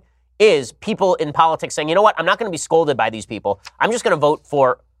scolding is people in politics saying, you know what, I'm not going to be scolded by these people. I'm just going to vote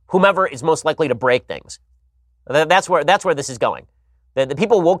for whomever is most likely to break things. That's where this is going. The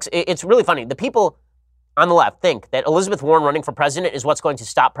people woke, it's really funny. The people on the left think that Elizabeth Warren running for president is what's going to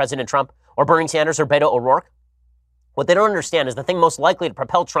stop President Trump or Bernie Sanders or Beto O'Rourke. What they don't understand is the thing most likely to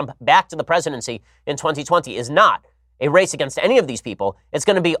propel Trump back to the presidency in 2020 is not a race against any of these people. It's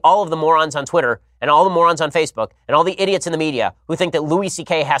going to be all of the morons on Twitter and all the morons on Facebook and all the idiots in the media who think that Louis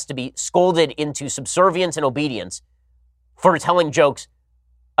C.K. has to be scolded into subservience and obedience for telling jokes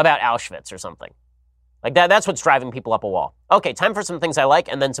about Auschwitz or something. Like that's what's driving people up a wall. Okay, time for some things I like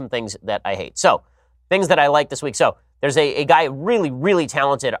and then some things that I hate. So, things that I like this week. So, there's a guy, really, really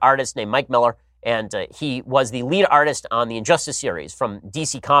talented artist named Mike Miller, and he was the lead artist on the Injustice series from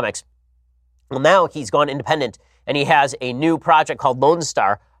DC Comics. Well, now he's gone independent, and he has a new project called Lone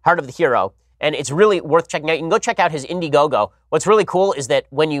Star, Heart of the Hero, and it's really worth checking out. You can go check out his Indiegogo. What's really cool is that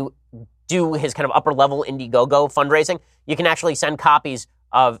when you do his kind of upper-level Indiegogo fundraising, you can actually send copies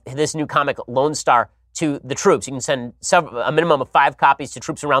of this new comic, Lone Star, to the troops. You can send a minimum of 5 copies to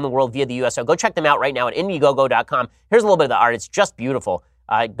troops around the world via the U.S. So go check them out right now at Indiegogo.com. Here's a little bit of the art. It's just beautiful.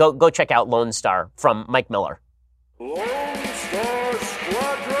 Go check out Lone Star from Mike Miller. Lone Star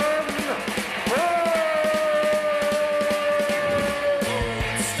Squadron!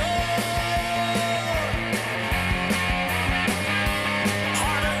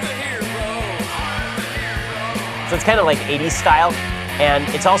 So it's kind of like 80s style. And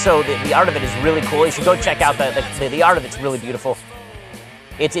it's also, the art of it is really cool. You should go check out the art of it's really beautiful.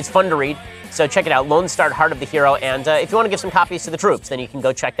 It's fun to read. So check it out, Lone Star, Heart of the Hero. And if you want to give some copies to the troops, then you can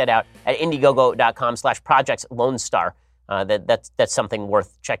go check that out at Indiegogo.com/projects Lone Star. That's something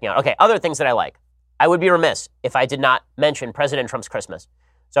worth checking out. Okay, other things that I like. I would be remiss if I did not mention President Trump's Christmas.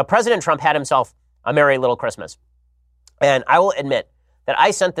 So President Trump had himself a merry little Christmas. And I will admit that I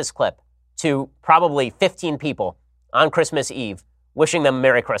sent this clip to probably 15 people on Christmas Eve, wishing them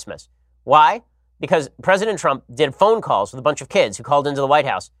Merry Christmas. Why? Because President Trump did phone calls with a bunch of kids who called into the White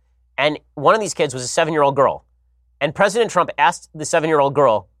House. And one of these kids was a 7-year-old girl. And President Trump asked the 7-year-old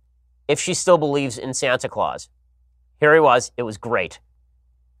girl if she still believes in Santa Claus. Here he was. It was great.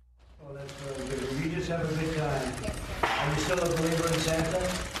 Oh, that's really good. You just have a good time. Are you still a believer in Santa?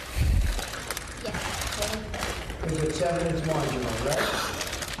 Yes. If it's 7, it's marginal, right?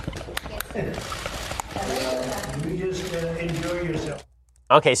 Yes. You just enjoy yourself.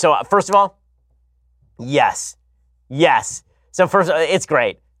 Okay, so first of all, yes. So first, it's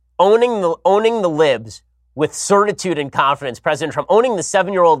great. Owning the libs with certitude and confidence, President Trump, owning the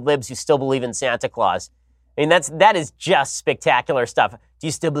 7-year-old libs who still believe in Santa Claus. I mean, that is just spectacular stuff. Do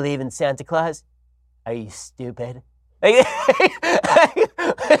you still believe in Santa Claus? Are you stupid? Like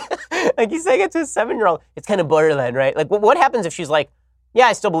he's saying it to a 7-year-old. It's kind of borderline, right? Like, what happens if she's like, yeah,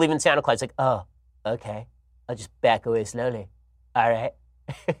 I still believe in Santa Claus? Like, oh, okay. I'll just back away slowly. All right.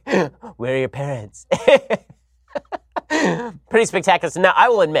 Where are your parents? Pretty spectacular. So now I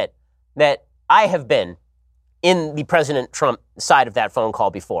will admit that I have been in the President Trump side of that phone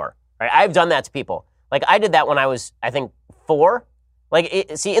call before. Right? I've done that to people. Like I did that when I was, I think, 4.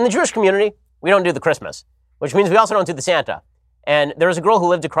 See, in the Jewish community, we don't do the Christmas, which means we also don't do the Santa. And there was a girl who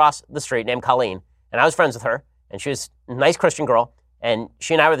lived across the street named Colleen, and I was friends with her, and she was a nice Christian girl. And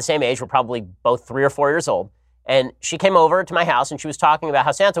she and I were the same age. We're probably both 3 or 4 years old. And she came over to my house, and she was talking about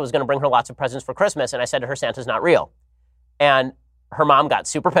how Santa was going to bring her lots of presents for Christmas. And I said to her, Santa's not real. And her mom got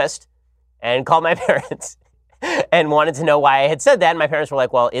super pissed and called my parents and wanted to know why I had said that. And my parents were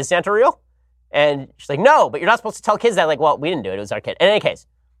like, well, is Santa real? And she's like, no, but you're not supposed to tell kids that. Like, well, we didn't do it. It was our kid. In any case,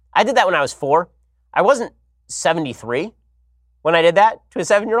 I did that when I was 4. I wasn't 73 when I did that to a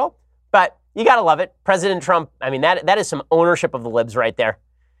 7-year-old. But you got to love it. President Trump, I mean, that is some ownership of the libs right there.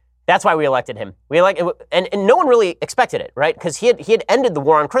 That's why we elected him. And no one really expected it, right? Because he had ended the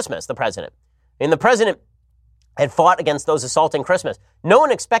war on Christmas, the president. And the president had fought against those assaulting Christmas. No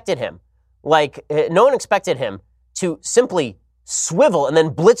one expected him to simply swivel and then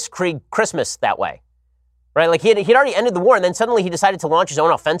blitzkrieg Christmas that way, right? Like he'd already ended the war, and then suddenly he decided to launch his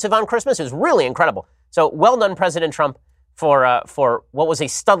own offensive on Christmas. It was really incredible. So well done, President Trump, for what was a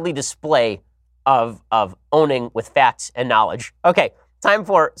studly display of owning with facts and knowledge. Okay, time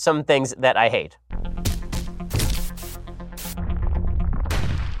for some things that I hate.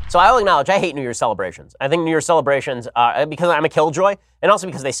 So I'll acknowledge I hate New Year's celebrations. I think New Year's celebrations, because I'm a killjoy, and also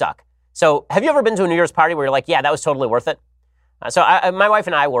because they suck. So have you ever been to a New Year's party where you're like, yeah, that was totally worth it? My wife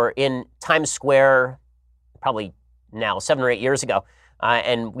and I were in Times Square probably now 7 or 8 years ago,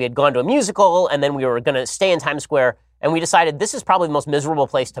 and we had gone to a musical, and then we were going to stay in Times Square, and we decided this is probably the most miserable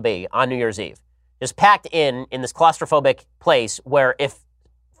place to be on New Year's Eve. Just packed in this claustrophobic place where if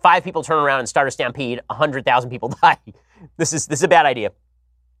 5 people turn around and start a stampede, 100,000 people die. This is a bad idea.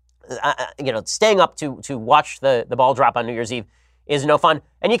 Staying up to watch the ball drop on New Year's Eve is no fun.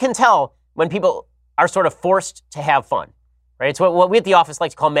 And you can tell when people are sort of forced to have fun, right? It's what we at the office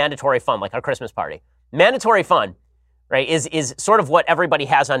like to call mandatory fun, like our Christmas party. Mandatory fun, right, is sort of what everybody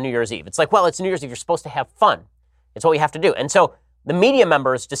has on New Year's Eve. It's like, well, it's New Year's Eve. You're supposed to have fun. It's what we have to do. And so the media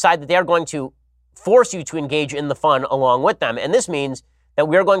members decide that they are going to force you to engage in the fun along with them. And this means that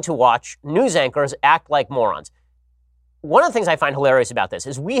we're going to watch news anchors act like morons. One of the things I find hilarious about this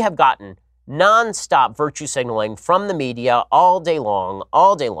is we have gotten nonstop virtue signaling from the media all day long,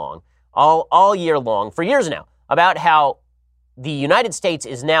 all year long, for years now, about how the United States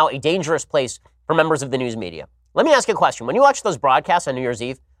is now a dangerous place for members of the news media. Let me ask you a question. When you watch those broadcasts on New Year's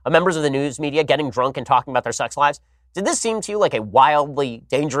Eve of members of the news media getting drunk and talking about their sex lives, did this seem to you like a wildly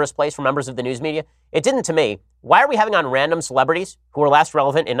dangerous place for members of the news media? It didn't to me. Why are we having on random celebrities who were last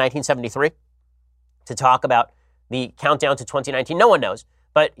relevant in 1973 to talk about the countdown to 2019? No one knows.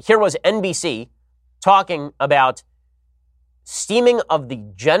 But here was NBC talking about steaming of the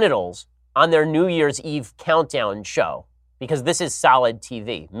genitals on their New Year's Eve countdown show, because this is solid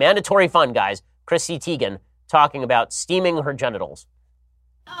TV. Mandatory fun, guys. Chrissy Teigen talking about steaming her genitals.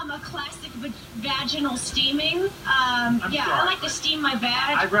 A classic vaginal steaming. I like to steam my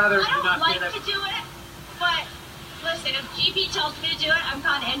bag. I'd rather I don't not like get to do it, but listen, if GP tells me to do it, I'm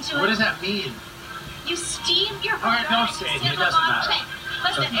kind of into it. What does that mean? You steam your All right, don't say it. It doesn't matter. Okay.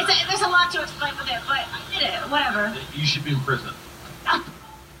 Listen, there's a lot to explain with it, but I did it. Whatever. You should be in prison.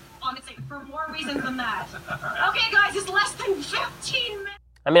 Honestly, for more reasons than that. Okay, guys, it's less than 15 minutes.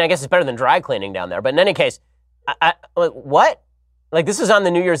 I mean, I guess it's better than dry cleaning down there. But in any case, what? Like, this is on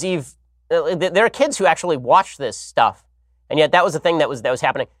the New Year's Eve. There are kids who actually watch this stuff. And yet that was the thing that was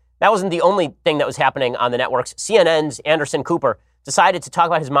happening. That wasn't the only thing that was happening on the networks. CNN's Anderson Cooper decided to talk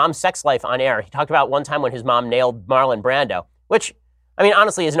about his mom's sex life on air. He talked about one time when his mom nailed Marlon Brando, which, I mean,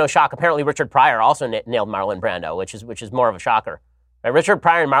 honestly, is no shock. Apparently, Richard Pryor also nailed Marlon Brando, which is more of a shocker. Right? Richard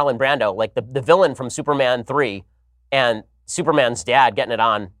Pryor and Marlon Brando, like the villain from Superman 3 and Superman's dad getting it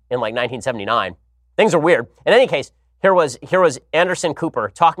on in like 1979. Things are weird. In any case, here was Anderson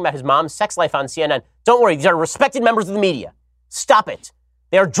Cooper talking about his mom's sex life on CNN. Don't worry, these are respected members of the media. Stop it.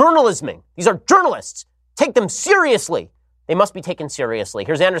 They are journalisming. These are journalists. Take them seriously. They must be taken seriously.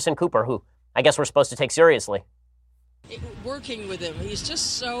 Here's Anderson Cooper, who I guess we're supposed to take seriously. Working with him, he's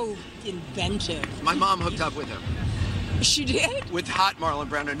just so inventive. My mom hooked up with him. She did? With hot Marlon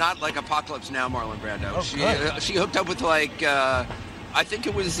Brando, not like Apocalypse Now Marlon Brando. Oh, she hooked up with I think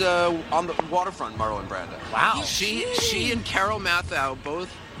it was on the waterfront Marlon Brando. Wow. She and Carol Mathau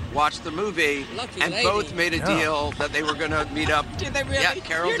both watched the movie Lucky and lady. both made a deal that they were going to meet up. Did they really? Yeah,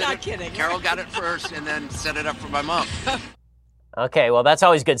 Carol You're did not it. kidding. Carol got it first and then set it up for my mom. Okay, well, that's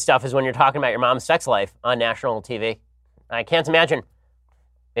always good stuff, is when you're talking about your mom's sex life on national TV. I can't imagine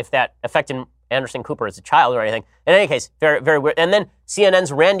if that affected Anderson Cooper as a child or anything. In any case, very, very weird. And then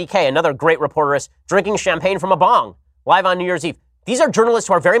CNN's Randy Kay, another great reporteress, drinking champagne from a bong live on New Year's Eve. These are journalists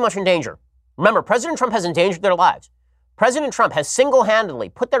who are very much in danger. Remember, President Trump has endangered their lives. President Trump has single-handedly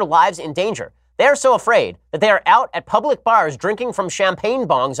put their lives in danger. They are so afraid that they are out at public bars drinking from champagne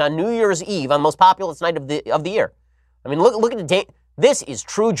bongs on New Year's Eve, on the most populous night of the year. I mean, look at the this is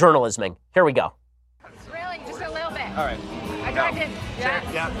true journalisming. Here we go. Really, just a little bit. All right. I dragged it.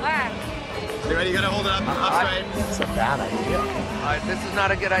 Yeah. You ready? You gotta hold it up straight. It's a bad idea. This is not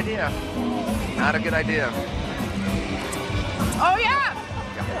a good idea. Not a good idea. Oh, yeah.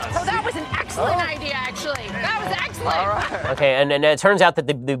 Oh, that was an excellent idea, actually. That was excellent. All right. Okay, and it turns out that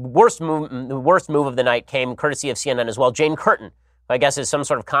the worst move of the night came courtesy of CNN as well. Jane Curtin, who I guess is some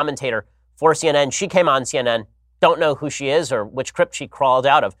sort of commentator for CNN. She came on CNN. Don't know who she is or which crypt she crawled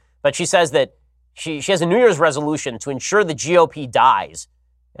out of, but she says that she has a New Year's resolution to ensure the GOP dies.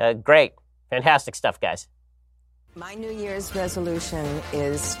 Great. Fantastic stuff, guys. My New Year's resolution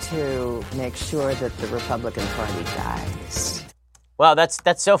is to make sure that the Republican Party dies. Wow, that's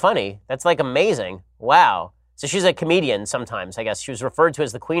so funny. That's like amazing. Wow. So she's a comedian sometimes, I guess. She was referred to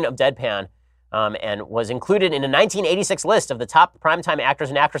as the Queen of Deadpan and was included in a 1986 list of the top primetime actors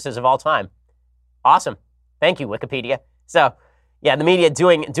and actresses of all time. Awesome. Thank you, Wikipedia. So Yeah, the media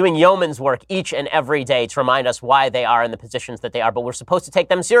doing yeoman's work each and every day to remind us why they are in the positions that they are. But we're supposed to take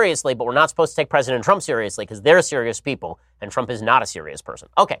them seriously, but we're not supposed to take President Trump seriously because they're serious people and Trump is not a serious person.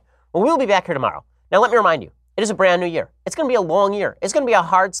 Okay, well, we'll be back here tomorrow. Now, let me remind you, it is a brand new year. It's going to be a long year. It's going to be a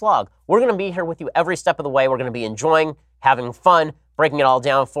hard slog. We're going to be here with you every step of the way. We're going to be enjoying, having fun, breaking it all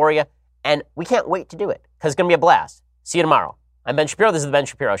down for you. And we can't wait to do it because it's going to be a blast. See you tomorrow. I'm Ben Shapiro. This is The Ben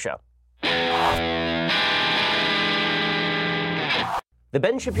Shapiro Show. The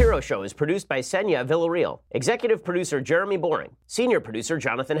Ben Shapiro Show is produced by Senya Villarreal, executive producer Jeremy Boring, senior producer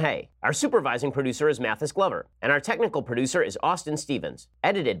Jonathan Hay. Our supervising producer is Mathis Glover, and our technical producer is Austin Stevens.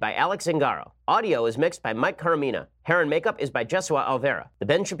 Edited by Alex Zingaro. Audio is mixed by Mike Caramina. Hair and makeup is by Jesua Alvera. The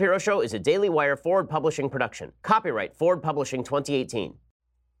Ben Shapiro Show is a Daily Wire Forward Publishing production. Copyright Forward Publishing 2018.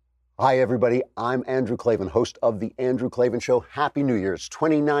 Hi, everybody. I'm Andrew Klavan, host of The Andrew Klavan Show. Happy New Year's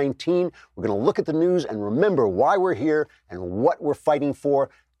 2019. We're going to look at the news and remember why we're here and what we're fighting for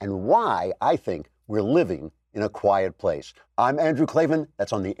and why I think we're living in a quiet place. I'm Andrew Klavan.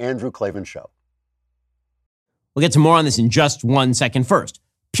 That's on The Andrew Klavan Show. We'll get to more on this in just 1 second. First,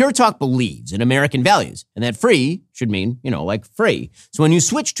 Pure Talk believes in American values, and that free should mean, like free. So when you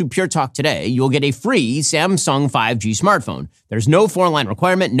switch to Pure Talk today, you'll get a free Samsung 5G smartphone. There's no 4-line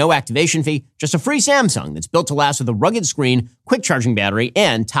requirement, no activation fee, just a free Samsung that's built to last with a rugged screen, quick charging battery,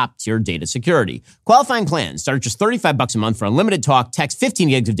 and top-tier data security. Qualifying plans start at just $35 a month for unlimited talk, text, 15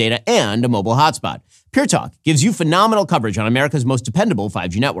 gigs of data, and a mobile hotspot. Pure Talk gives you phenomenal coverage on America's most dependable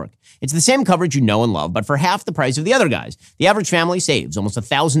 5G network. It's the same coverage you know and love, but for half the price of the other guys. The average family saves almost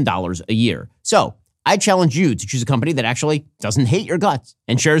 $1,000 a year. So, I challenge you to choose a company that actually doesn't hate your guts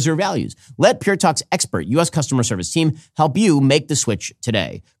and shares your values. Let Pure Talk's expert U.S. customer service team help you make the switch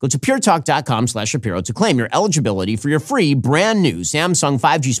today. Go to puretalk.com/Shapiro to claim your eligibility for your free brand new Samsung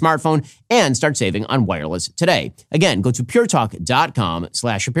 5G smartphone and start saving on wireless today. Again, go to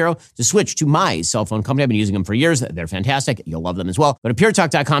puretalk.com/Shapiro to switch to my cell phone company. I've been using them for years. They're fantastic. You'll love them as well. Go to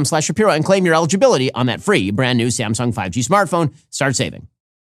puretalk.com/Shapiro and claim your eligibility on that free brand new Samsung 5G smartphone. Start saving.